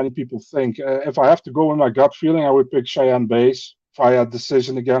 than many people think. If I have to go with my gut feeling, I would pick Cheyenne Buys via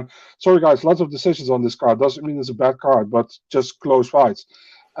decision again. Sorry, guys, lots of decisions on this card. Doesn't mean it's a bad card, but just close fights.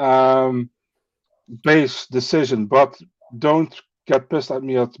 Base decision, but don't get pissed at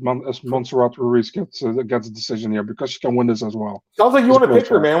me as Montserrat Ruiz gets a decision here, because she can win this as well. Sounds like you want to pick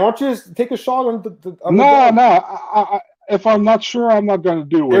her, man. Why don't you just take a shot on the No. If I'm not sure, I'm not going to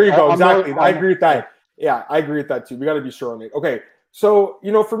do it. There you go. Exactly. I agree with that. Yeah, I agree with that too. We got to be sure on it. Okay. So,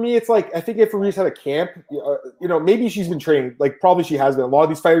 you know, for me, it's like, I think if Ruiz had a camp, you know, maybe she's been training, like probably she has been. A lot of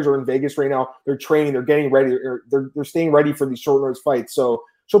these fighters are in Vegas right now. They're training, they're getting ready, they're staying ready for these short notice fights. So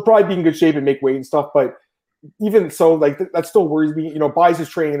she'll probably be in good shape and make weight and stuff. But even so, like, that still worries me. You know, Buys is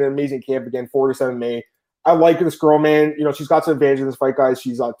training in an amazing camp again, 4 to 7 May. I like this girl, man. You know, she's got some advantage in this fight, guys.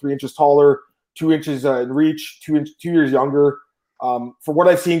 She's 3 inches taller, 2 inches in reach, 2 years younger. For what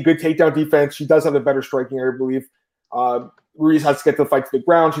I've seen, good takedown defense. She does have a better striking area, I believe. Ruiz has to get the fight to the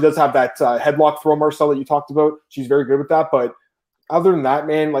ground. She does have that headlock throw, Marcel, that you talked about. She's very good with that. But other than that,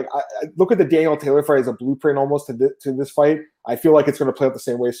 man, like, I look at the Daniel Taylor fight as a blueprint almost to this fight. I feel like it's going to play out the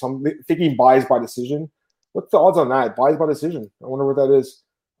same way. So I'm thinking Buys by decision. What's the odds on that? Buys by decision. I wonder what that is.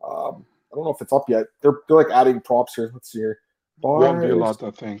 I don't know if it's up yet. They're like adding props here. Let's see here. Won't be a lot,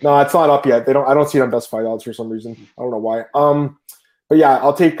 I think. No, it's not up yet. I don't see it on best fight odds for some reason. I don't know why. But yeah,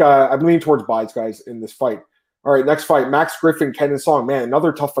 I'll take. I'm leaning towards Buys, guys, in this fight. All right, next fight: Max Griffin, Kenan Song. Man,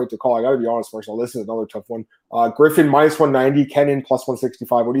 another tough fight to call. I got to be honest, Marcel. This is another tough one. Griffin minus 190, Kenan plus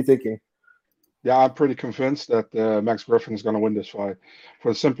 165. What are you thinking? Yeah, I'm pretty convinced that Max Griffin is going to win this fight,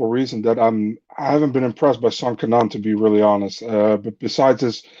 for the simple reason that I haven't been impressed by Song Kenan, to be really honest. But besides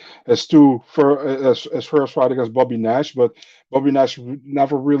his first fight against Bobby Nash, but Bobby Nash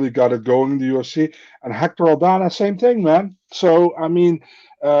never really got it going in the UFC. And Hector Aldana, same thing, man. So I mean,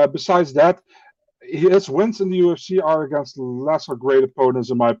 besides that, his wins in the UFC are against lesser great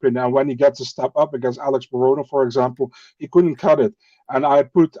opponents, in my opinion. And when he gets a step up against Alex Morono, for example, he couldn't cut it. And I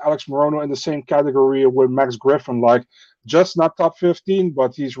put Alex Morono in the same category with Max Griffin, like just not top 15,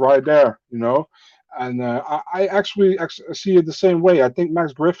 but he's right there, you know. And I actually see it the same way. I think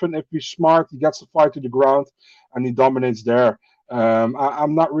Max Griffin, if he's smart, he gets the fight to the ground and he dominates there.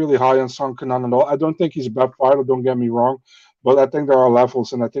 I'm not really high on Song Kenan at all. I don't think he's a bad fighter, don't get me wrong. But I think there are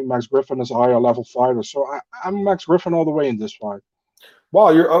levels, and I think Max Griffin is a higher level fighter. So I'm Max Griffin all the way in this fight.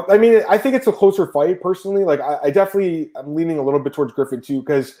 Well, I mean, I think it's a closer fight personally. Like, I'm leaning a little bit towards Griffin too,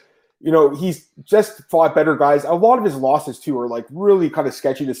 because he's just fought better guys. A lot of his losses too are like really kind of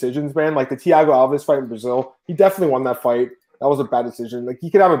sketchy decisions, man. Like the Thiago Alves fight in Brazil, he definitely won that fight. That was a bad decision. Like he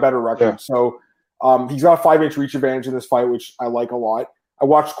could have a better record. Yeah. So he's got a 5-inch reach advantage in this fight, which I like a lot. I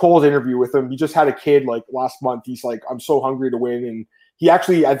watched Cole's interview with him. He just had a kid like last month. He's like, I'm so hungry to win, and he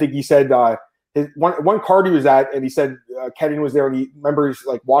actually, I think he said his one card he was at, and he said Kenan was there, and he remembers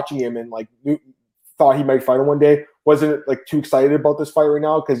like watching him and like thought he might fight him one day. Wasn't like too excited about this fight right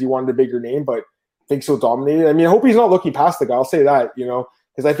now because he wanted a bigger name, but thinks he'll dominate it. I mean, I hope he's not looking past the guy. I'll say that,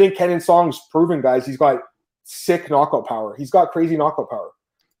 because I think Kenan Song's proven, guys, he's got sick knockout power. He's got crazy knockout power.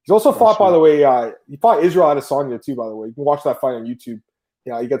 He's also fought, by the way, he fought Israel Adesanya too, by the way. You can watch that fight on YouTube.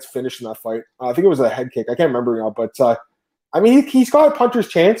 Yeah, he gets finished in that fight. I think it was a head kick. I can't remember now, but I mean, he's got a puncher's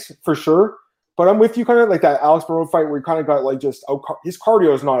chance for sure. But I'm with you, kind of like that Alex Barone fight where he kind of got like his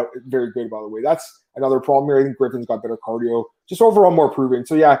cardio is not very good, by the way. That's another problem here. I think Griffin's got better cardio, just overall more proven.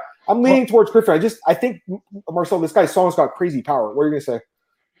 So yeah, I'm leaning towards Griffin. I think Marcel, this guy's song's got crazy power. What are you gonna say?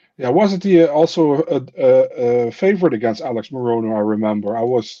 Yeah, wasn't he also a favorite against Alex Morono? I remember. I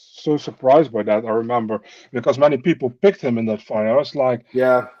was so surprised by that. I remember because many people picked him in that fight. I was like,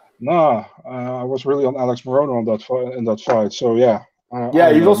 yeah, nah. I was really on Alex Morono in that fight. So yeah.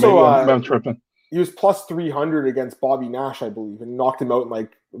 Yeah, he's also I'm tripping. He was plus 300 against Bobby Nash, I believe, and knocked him out in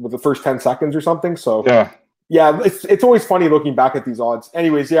like with the first 10 seconds or something. So yeah, it's always funny looking back at these odds.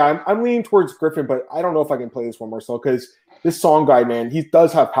 Anyways, yeah, I'm leaning towards Griffin, but I don't know if I can play this one, Marcel, because this Song guy, man, he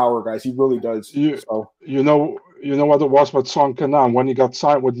does have power, guys. He really does. You know what it was with Song Kenan when he got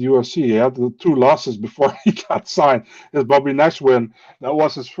signed with the UFC. He had the 2 losses before he got signed. His Bobby Nash win. That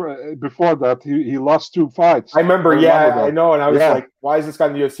was his before that. He lost 2 fights. I remember I know, and I was like, why is this guy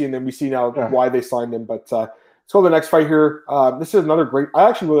in the UFC? And then we see now why they signed him. But let's go to the next fight here. This is another great. I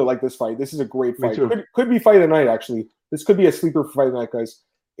actually really like this fight. This is a great fight. Could be fight of the night, actually. This could be a sleeper for fight of the night, guys.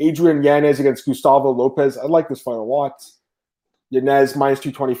 Adrian Yanez against Gustavo Lopez. I like this fight a lot. Yanez minus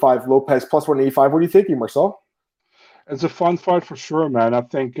 225, Lopez plus 185. What are you thinking, Marcel? It's a fun fight for sure, man. I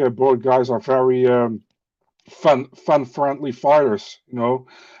think both guys are very fun-friendly fighters.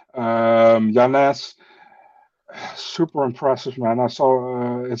 Yanez, super impressive, man. I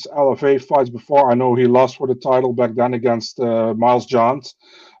saw his LFA fights before. I know he lost for the title back then against Miles Johns,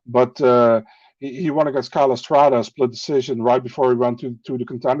 but he won against Kyle Estrada, split decision right before he went to the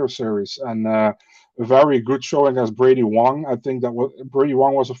Contender Series, and a very good showing against Brady Wong. I think Brady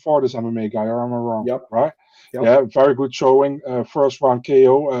Wong was a Fortis MMA guy, or am I wrong? Yep. Right? Yep. Yeah, very good showing. First round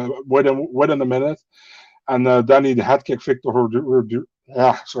KO within a minute, and then he head kick Victor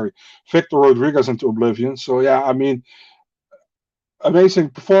Rodriguez into oblivion. So yeah, I mean, amazing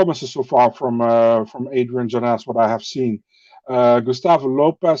performances so far from Adrian Yanez, what I have seen. Gustavo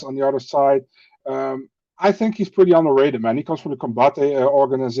Lopez on the other side. I think he's pretty underrated, man. He comes from the Combate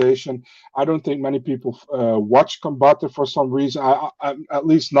organization. I don't think many people watch Combate for some reason. I at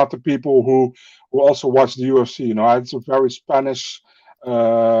least not the people who also watch the UFC. It's a very Spanish,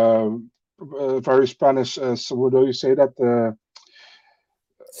 so what do you say that?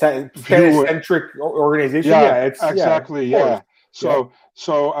 Spanish-centric organization. Yeah, exactly. Yeah. So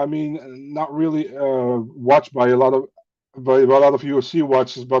I mean, not really watched by a lot of UFC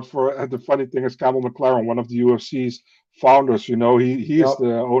watchers, but for the funny thing is Campbell McLaren, one of the UFC's founders, he is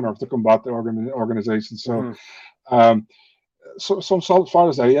the owner of the Combate organization. So, so some solid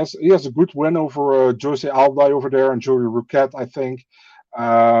fighters there. He has a good win over Jose Alday over there and Joey Roquette, I think.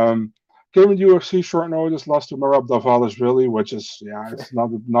 Came in UFC short notice, lost to Merab Dvalishvili, which is it's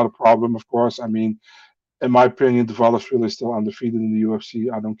not a problem, of course. I mean, in my opinion, Dvalishvili is still undefeated in the UFC.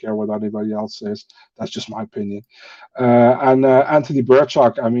 I don't care what anybody else says. That's just my opinion. And Anthony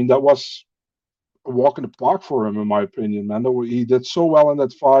Birchak, I mean, that was a walk in the park for him, in my opinion, man. He did so well in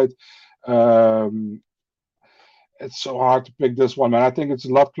that fight. It's so hard to pick this one, man. I think it's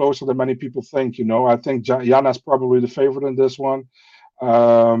a lot closer than many people think, I think Yanez is probably the favorite in this one.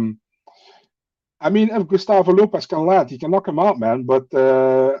 I mean, if Gustavo Lopez can land, he can knock him out, man. But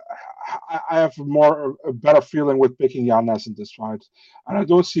I have a better feeling with picking Yanez in this fight, and I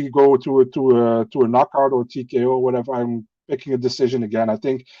don't see go to a knockout or TKO or whatever. I'm picking a decision again. I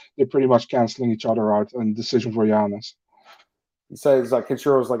think they're pretty much canceling each other out, and decision for Yanez. He says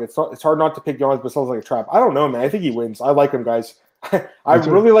Kenshiro's like it's hard not to pick Yanez, but sounds like a trap. I don't know, man. I think he wins. I like him, guys. I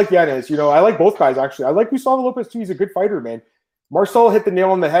really like Yanez. I like both guys actually. I like Gustavo Lopez too. He's a good fighter, man. Marcel hit the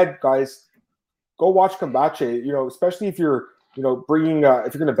nail on the head, guys. Go watch Combate. Especially if you're bringing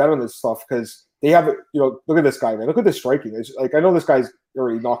if you're going to bet on this stuff, because they have look at this guy, man. Look at this striking. It's like, I know this guy's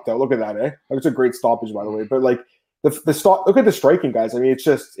already knocked out. Look at that, eh? It's a great stoppage, by the way. But like, Look at the striking, guys. I mean,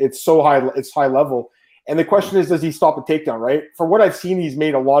 it's so high. It's high level. And the question is, does he stop a takedown? Right. From what I've seen, he's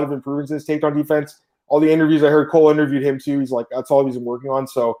made a lot of improvements in his takedown defense. All the interviews I heard, Cole interviewed him too. He's like, that's all he's been working on.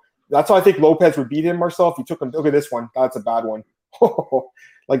 So that's how I think Lopez would beat him. Marcel, if you took him, look at this one. That's a bad one.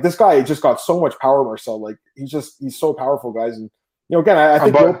 Like this guy just got so much power, Marcel. Like he's so powerful, guys. And again,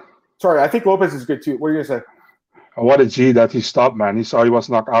 I think Lopez is good too. What are you gonna say? What a G that he stopped, man. He saw he was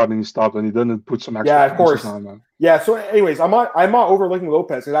knocked out and he stopped and he didn't put some extra. Yeah, of course. On, man. Yeah. So, anyways, I'm not overlooking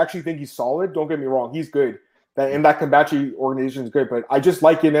Lopez. I actually think he's solid. Don't get me wrong. He's good. And that Combachi organization is good. But I just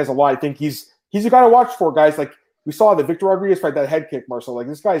like him as a lot. I think he's a guy to watch for, guys. Like we saw the Victor Rodriguez fight, that head kick, Marcel. Like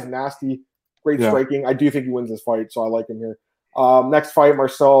this guy's nasty, great striking. I do think he wins this fight, so I like him here. Next fight,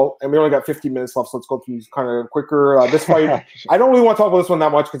 Marcel, and we only got 15 minutes left, so let's go through these kind of quicker. This fight, I don't really want to talk about this one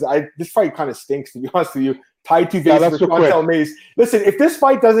that much because this fight kind of stinks, to be honest with you. Tied to Vase versus Dontel Mays. Listen, if this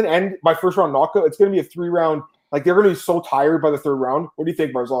fight doesn't end by first round knockout, it's going to be a 3-round. Like they're going to be so tired by the third round. What do you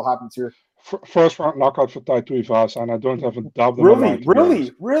think, Marcel, happens here? First round knockout for Tai Tuivasa, and I don't have a doubt. Really?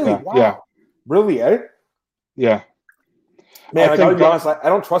 Yeah. Wow. Yeah. Really, eh? Yeah. Man, I got to be honest. I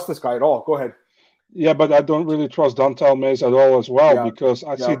don't trust this guy at all. Go ahead. Yeah, but I don't really trust Dontel Mays at all as well because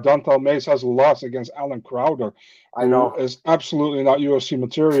I see Dontel Mays has a loss against Alan Crowder. I know. Is absolutely not UFC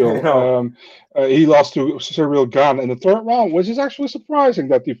material. He lost to Cyril Gane in the third round, which is actually surprising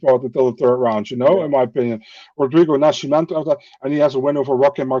that he fought until the third round, in my opinion. Rodrigo Nascimento, and he has a win over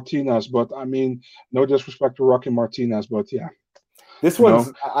Roque Martinez. But, I mean, no disrespect to Roque Martinez, but yeah. This one's,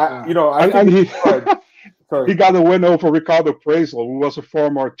 He got a win over Ricardo Prezel, who was a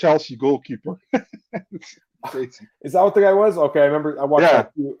former Chelsea goalkeeper. Is that what the guy was? Okay, I remember. I watched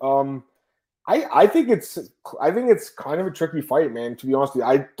that too. I think it's kind of a tricky fight, man. To be honest with you,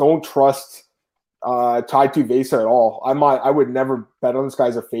 I don't trust Tai Tuivasa at all. I would never bet on this guy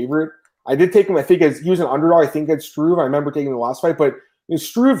as a favorite. I did take him. I think he was an underdog. I think it's Struve. I remember taking him the last fight, but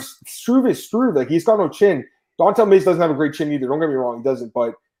Struve is Struve. Like he's got no chin. Dontel Mays doesn't have a great chin either. Don't get me wrong, he doesn't.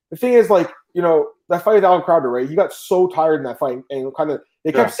 But the thing is, like that fight with Alan Crowder, right? He got so tired in that fight, and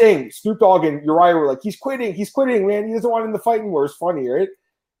they kept saying Snoop Dogg and Uriah were like, he's quitting, man. He doesn't want in the fight anymore. It's funny, right?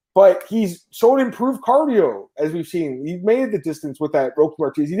 But he's shown improved cardio, as we've seen. He made the distance with that Roque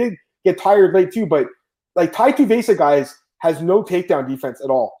Martinez. He did get tired late too, but like Tai Tuivasa, guys, has no takedown defense at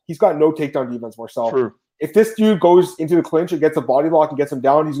all. He's got no takedown defense, Marcel. True. If this dude goes into the clinch and gets a body lock and gets him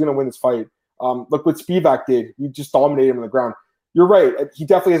down, he's going to win this fight. Look what Spivak did. He just dominated him on the ground. You're right. He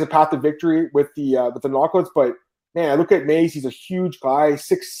definitely has a path to victory with the knockouts. But man, I look at Mays. He's a huge guy,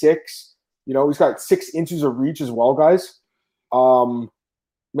 6'6". He's got 6 inches of reach as well, guys.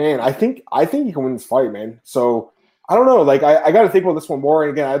 Man, I think he can win this fight, man. So I don't know. Like I got to think about this one more.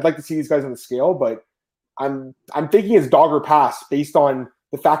 And again, I'd like to see these guys on the scale, but I'm thinking it's dog or pass based on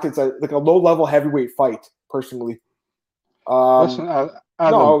the fact it's a low level heavyweight fight. Personally, listen, Adam,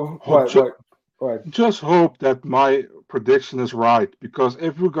 no. Go ahead. Just hope that my prediction is right, because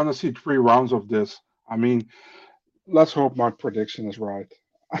if we're gonna see 3 rounds of this, I mean, let's hope my prediction is right.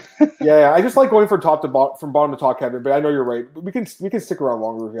 Yeah, I just like going from top to bottom, from bottom to top, Kevin. But I know you're right. We can stick around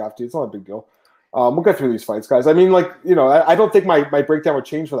longer if we have to. It's not a big deal. We'll get through these fights, guys. I mean, I don't think my breakdown would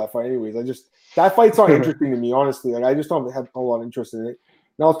change for that fight, anyways. That fight's not interesting to me, honestly. Like I just don't have a lot of interest in it.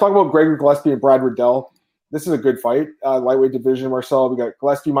 Now let's talk about Gregory Gillespie and Brad Riddell. This is a good fight. Lightweight division, Marcel. We got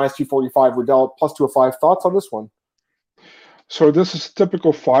Gillespie minus 245, Riddell plus 205. Thoughts on this one? So this is a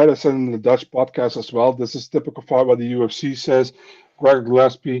typical fight. I said in the Dutch podcast as well. This is a typical fight where the UFC says, Gregory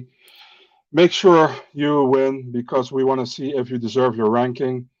Gillespie, make sure you win because we want to see if you deserve your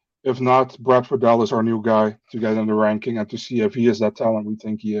ranking. If not, Brad Riddell is our new guy to get in the ranking and to see if he is that talent we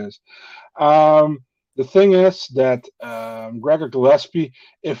think he is. The thing is that Gregor Gillespie,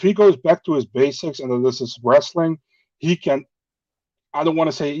 if he goes back to his basics and this is wrestling, he can, I don't want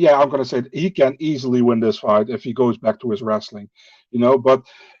to say, I'm going to say he can easily win this fight if he goes back to his wrestling, but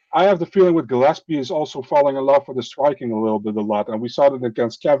I have the feeling with Gillespie is also falling in love with the striking a lot. And we saw that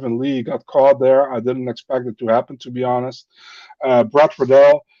against Kevin Lee, he got caught there. I didn't expect it to happen, to be honest. Brad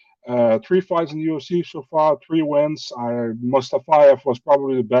Riddell, 3 fights in the UFC so far, 3 wins. Mustafayev was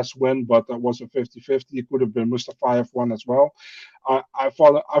probably the best win, but that was a 50-50. It could have been Mustafayev one as well. I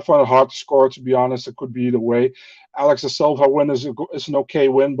found it hard to score, to be honest. It could be either way. Alex da Silva win is an okay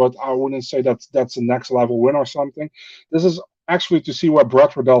win, but I wouldn't say that's a next level win or something. This is actually to see where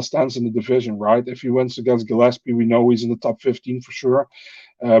Brad Riddell stands in the division, right? If he wins against Gillespie, we know he's in the top 15 for sure,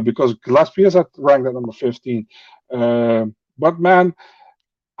 because Gillespie is ranked at number 15. But man,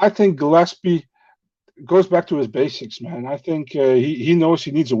 I think Gillespie goes back to his basics, man. I think he knows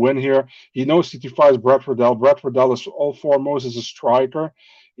he needs a win here. He knows that he fights Brad Riddell. Brad Riddell is all foremost as a striker.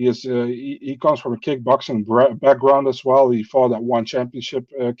 He comes from a kickboxing background as well. He fought at one championship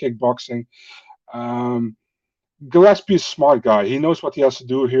kickboxing. Gillespie's a smart guy. He knows what he has to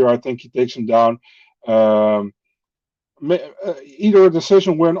do here. I think he takes him down. Um, Either a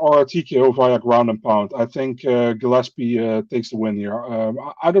decision win or a TKO via ground and pound. I think Gillespie takes the win here.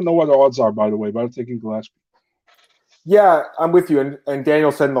 I don't know what the odds are, by the way, but I'm taking Gillespie. Yeah, I'm with you. And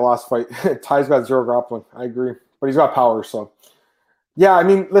Daniel said in the last fight, Ty's got 0 grappling. I agree. But he's got power, so. Yeah, I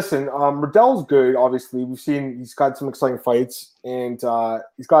mean, listen, Riddell's good, obviously. We've seen he's got some exciting fights, and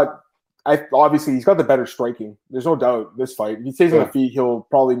he's got the better striking. There's no doubt this fight. If he stays on the feet, he'll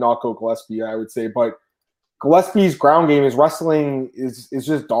probably knock out Gillespie, I would say. But Gillespie's ground game, his wrestling is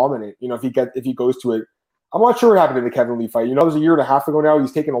just dominant. If he goes to it. I'm not sure what happened in the Kevin Lee fight. It was a year and a half ago now.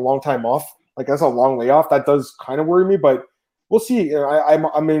 He's taken a long time off. Like, that's a long layoff. That does kind of worry me, but we'll see.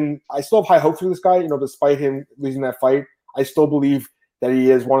 I still have high hopes for this guy. Despite him losing that fight, I still believe that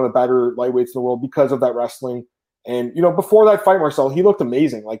he is one of the better lightweights in the world because of that wrestling. And, before that fight, Marcel, he looked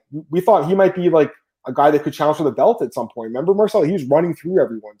amazing. Like, we thought he might be like a guy that could challenge for the belt at some point. Remember, Marcel? He was running through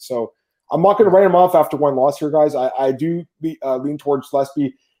everyone. So I'm not going to write him off after one loss here, guys. I do lean towards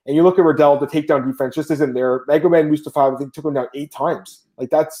Gillespie. And you look at Riddell, the takedown defense just isn't there. Magomed Mustafa, I think, took him down 8 times.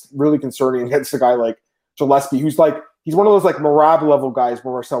 Like, that's really concerning against a guy like Gillespie, who's like, he's one of those like Marab level guys,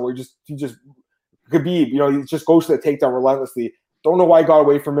 Marcel, where he just could be, he just goes to the takedown relentlessly. Don't know why he got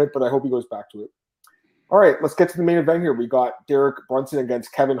away from it, but I hope he goes back to it. All right, let's get to the main event here. We got Derek Brunson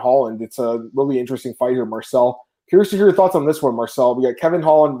against Kevin Holland. It's a really interesting fight here, Marcel. Curious to hear your thoughts on this one, Marcel. We got Kevin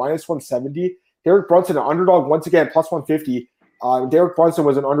Holland minus 170. Derek Brunson, an underdog once again, plus 150. Derek Brunson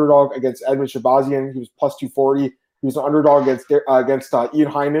was an underdog against Edmund Shabazian. He was plus 240. He was an underdog against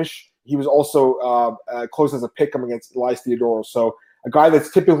Ian Heinisch. He was also close as a pick-em against Elias Theodorou. So a guy that's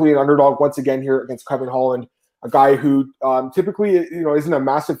typically an underdog once again here against Kevin Holland. A guy who typically isn't a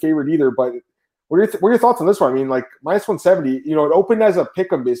massive favorite either. But what are your thoughts on this one? I mean, like minus 170. It opened as a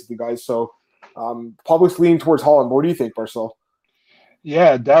pick-em basically, guys. So public's leaning towards Holland. What do you think, Marcel?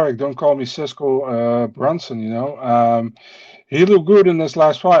 Yeah, Derek, don't call me Cisco Brunson. He looked good in this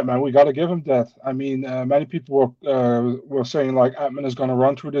last fight, man. We got to give him that. I mean, many people were saying like Atman is going to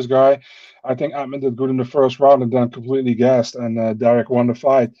run through this guy. I think Atman did good in the first round and then completely gassed, and Derek won the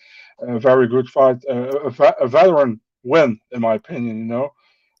fight. A very good fight, a veteran win, in my opinion.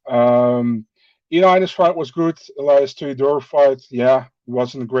 This fight was good. Elias Theodorou fight, yeah, it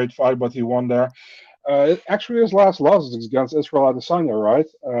wasn't a great fight, but he won there. Actually, his last loss is against Israel Adesanya, right?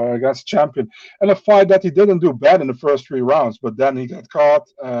 Against champion, and a fight that he didn't do bad in the first 3 rounds, but then he got caught,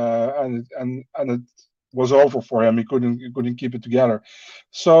 and it was over for him. He couldn't keep it together.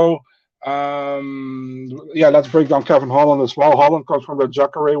 So, let's break down Kevin Holland as well. Holland comes from the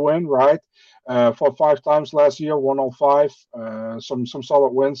Jacare win, right? Fought 5 times last year, won all 5. Some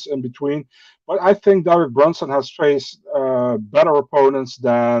solid wins in between. But I think Derek Brunson has faced better opponents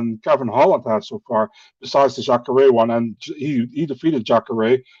than Kevin Holland has so far, besides the Jacare one. And he defeated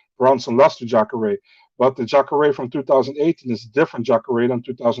Jacare. Brunson lost to Jacare. But the Jacare from 2018 is a different Jacare than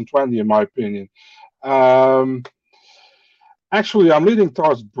 2020, in my opinion. Actually, I'm leaning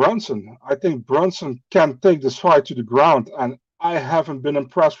towards Brunson. I think Brunson can take this fight to the ground, and I haven't been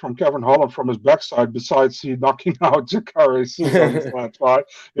impressed from Kevin Holland from his backside, besides he knocking out Jacare on his last fight,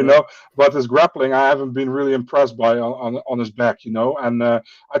 But his grappling, I haven't been really impressed by on his back, And I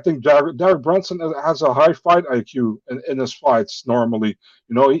think Derek Brunson has a high fight IQ in his fights normally,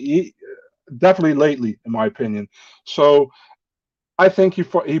 He definitely lately, in my opinion. So I think he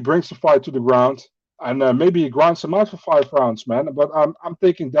brings the fight to the ground. And maybe he grinds him out for 5 rounds, man. But I'm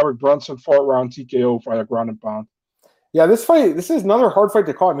taking Derek Brunson 4-round TKO via ground and pound. Yeah, this is another hard fight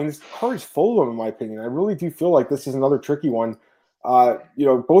to call. I mean, this card is full of them, in my opinion. I really do feel like this is another tricky one.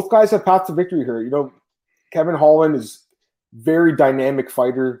 Both guys have paths to victory here. Kevin Holland is very dynamic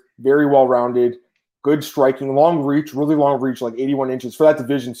fighter, very well-rounded, good striking, long reach, really long reach, like 81 inches. For that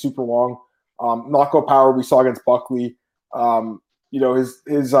division, super long. Knockout power we saw against Buckley.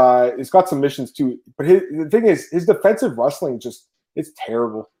 He's got some missions too. But the thing is, his defensive wrestling it's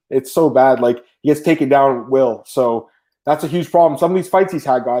terrible. It's so bad. Like, he gets taken down at will. So that's a huge problem. Some of these fights he's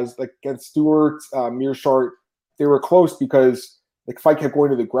had, guys, like against Stewart, Mearshart, they were close because the fight kept going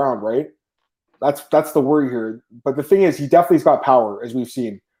to the ground, right? That's the worry here. But the thing is, he definitely's got power, as we've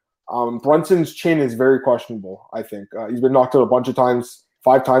seen. Brunson's chin is very questionable, I think. He's been knocked out a bunch of times,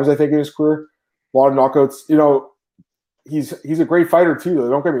 5 times, I think, in his career. A lot of knockouts. He's a great fighter too, though.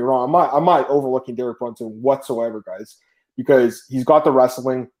 Don't get me wrong. I'm not overlooking Derek Brunson whatsoever, guys, because he's got the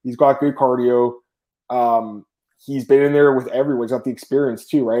wrestling, he's got good cardio. He's been in there with everyone. He's got the experience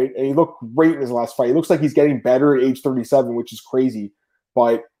too, right? And he looked great in his last fight. He looks like he's getting better at age 37, which is crazy.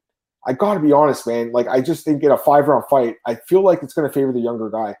 But I got to be honest, man. Like, I just think in a 5-round fight, I feel like it's going to favor the younger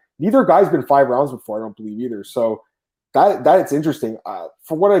guy. Neither guy's been 5 rounds before, I don't believe either. So that's interesting.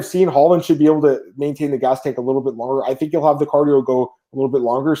 From what I've seen, Holland should be able to maintain the gas tank a little bit longer. I think he'll have the cardio go a little bit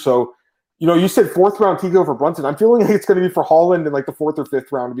longer. So, you said 4th round TKO for Brunson. I'm feeling like it's going to be for Holland in like the 4th or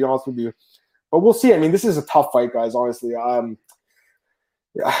 5th round, to be honest with you. But we'll see. I mean, this is a tough fight, guys, honestly.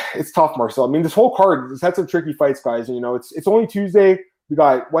 Yeah, it's tough, Marcel. I mean, this whole card has had some tricky fights, guys. It's only Tuesday. We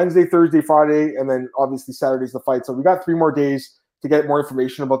got Wednesday, Thursday, Friday, and then obviously Saturday's the fight. So we got 3 more days to get more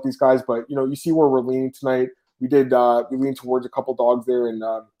information about these guys. But, you see where we're leaning tonight. We leaned towards a couple dogs there, and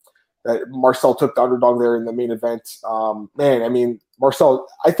Marcel took the underdog there in the main event. Man, I mean, Marcel,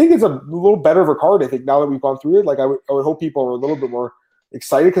 I think it's a little better of a card, I think, now that we've gone through it. Like, I would hope people are a little bit more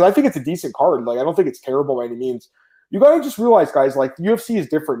excited because I think it's a decent card. Like, I don't think it's terrible by any means. You got to just realize, guys, like, the UFC is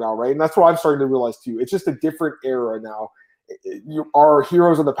different now, right? And that's what I'm starting to realize, too. It's just a different era now. Our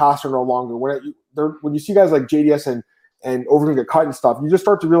heroes of the past are no longer. When you see guys like JDS and Overeem get cut and stuff, you just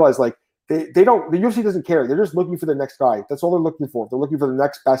start to realize, like, they don't. The UFC doesn't care. They're just looking for the next guy. That's all they're looking for. They're looking for the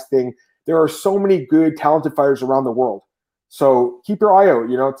next best thing. There are so many good, talented fighters around the world. So keep your eye out.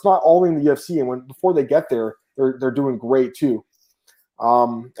 It's not all in the UFC, and before they get there, they're doing great too.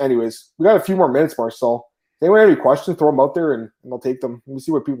 Anyways, we got a few more minutes, Marcel. If anyone have any questions, throw them out there, and I'll take them. Let me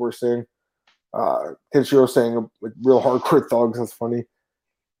see what people are saying. Kenshiro saying like real hardcore thugs. That's funny.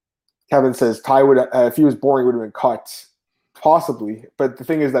 Kevin says Ty would, if he was boring, would have been cut. Possibly, but the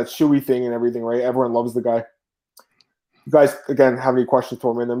thing is that Shuey thing and everything, right? Everyone loves the guy. You guys, again, have any questions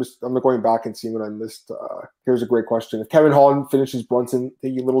for me? And I'm going back and seeing what I missed. Here's a great question. If Kevin Holland finishes Brunson,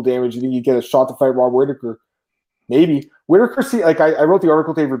 taking little damage, you think you get a shot to fight Rob Whittaker? Maybe. Whittaker, I wrote the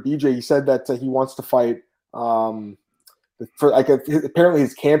article today for BJ. He said that he wants to fight. Apparently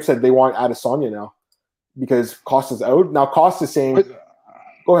his camp said they want Adesanya now because Costa's out. Now Costa's saying,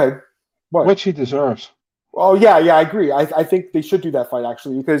 go ahead. What? Which he deserves. Oh, yeah, I agree. I think they should do that fight,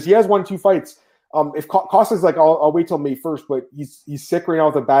 actually, because he has won 2 fights. If Costa's like, I'll wait till May 1st, but he's sick right now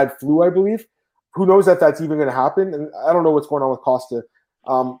with a bad flu, I believe. Who knows if that's even going to happen? And I don't know what's going on with Costa.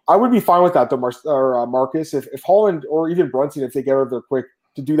 I would be fine with that, though, Marcus. If Holland or even Brunson, if they get out of there quick,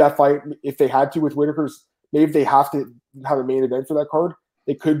 to do that fight, if they had to with Whittaker's, maybe if they have to have a main event for that card,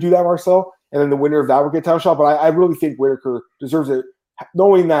 they could do that, Marcel, and then the winner of that would get a title shot. But I really think Whittaker deserves it.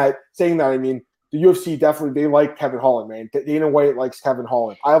 Saying that, I mean, the UFC definitely, they like Kevin Holland, man. Dana White likes Kevin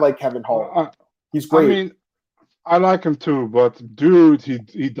Holland. I like Kevin Holland. He's great. I mean, I like him too, but dude,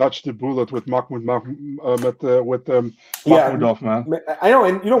 he dodged the bullet with Makhmudov, man. I know,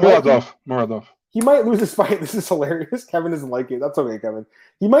 and Muradov. He might lose this fight. This is hilarious. Kevin doesn't like it. That's okay, Kevin.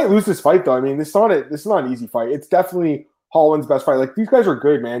 He might lose this fight, though. I mean, this is not an easy fight. It's definitely Holland's best fight. Like, these guys are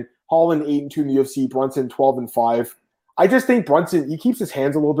good, man. Holland 8-2 in the UFC. Brunson 12-5. I just think Brunson, he keeps his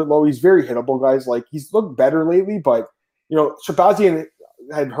hands a little bit low. He's very hittable, guys. Like, he's looked better lately, but, Shabazian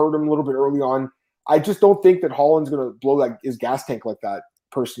had hurt him a little bit early on. I just don't think that Holland's going to blow his gas tank like that,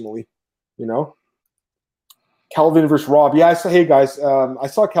 personally. Kelvin versus Rob. Yeah, hey, guys. I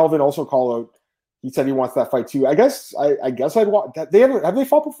saw Kelvin also call out. He said he wants that fight, too. I guess I'd watch. Have they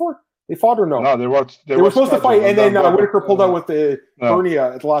fought before? They fought or no? No, they were supposed to fight, and then Whittaker pulled out with the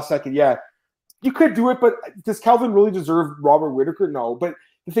hernia at the last second. Yeah. You could do it, but does Kelvin really deserve Robert Whittaker? No. But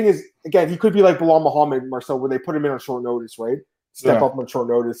the thing is, again, he could be like Bilal Muhammad, Marcel, where they put him in on short notice, right? Step up on short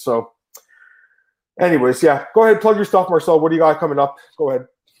notice. So, anyways, yeah. Go ahead, plug your stuff, Marcel. What do you got coming up? Go ahead.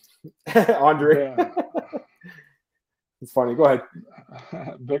 Andre. Yeah. It's funny. Go ahead.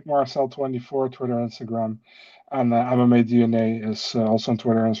 Big Marcel 24, Twitter, Instagram. And MMA DNA is also on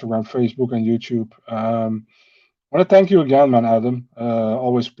Twitter, Instagram, Facebook, and YouTube. I want to thank you again, man, Adam.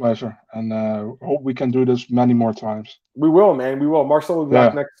 Always a pleasure. And hope we can do this many more times. We will, man. We will. Marcel will be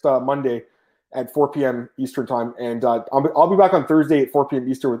back next Monday at 4 p.m. Eastern time. And I'll be back on Thursday at 4 p.m.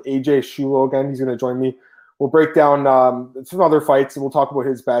 Eastern with AJ Shulo again. He's going to join me. We'll break down some other fights, and we'll talk about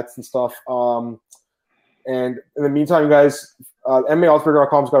his bets and stuff. And in the meantime, guys,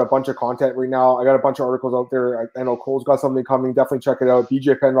 MMAOB.com's got a bunch of content right now. I got a bunch of articles out there. I know Cole's got something coming. Definitely check it out.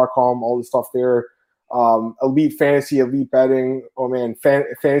 BJPen.com, all the stuff there. Elite fantasy, elite betting. Oh man,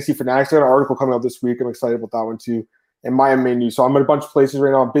 fantasy fanatics. I got an article coming out this week. I'm excited about that one too. And my MMA news. So I'm in a bunch of places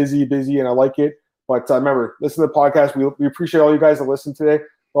right now. I'm busy, and I like it. But remember, listen to the podcast. We appreciate all you guys that listen today.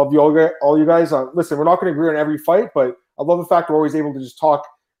 Love you all you guys. Listen, we're not going to agree on every fight, but I love the fact we're always able to just talk,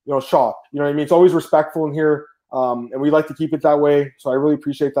 shop. You know what I mean? It's always respectful in here, and we like to keep it that way. So I really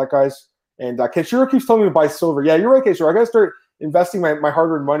appreciate that, guys. And Kenshiro keeps telling me to buy silver. Yeah, you're right, Kenshiro. I got to start investing my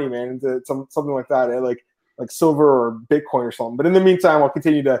hard-earned money, man, into something like that, like silver or Bitcoin or something. But in the meantime, I'll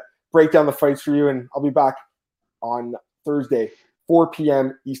continue to break down the fights for you, and I'll be back on Thursday, 4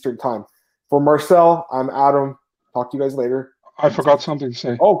 p.m. Eastern time. For Marcel, I'm Adam. Talk to you guys later. I forgot something to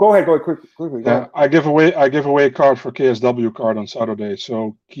say. Oh, go ahead. Go ahead quickly. Go ahead. I give away a card for KSW card on Saturday,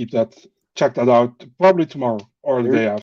 so check that out probably tomorrow or the day after.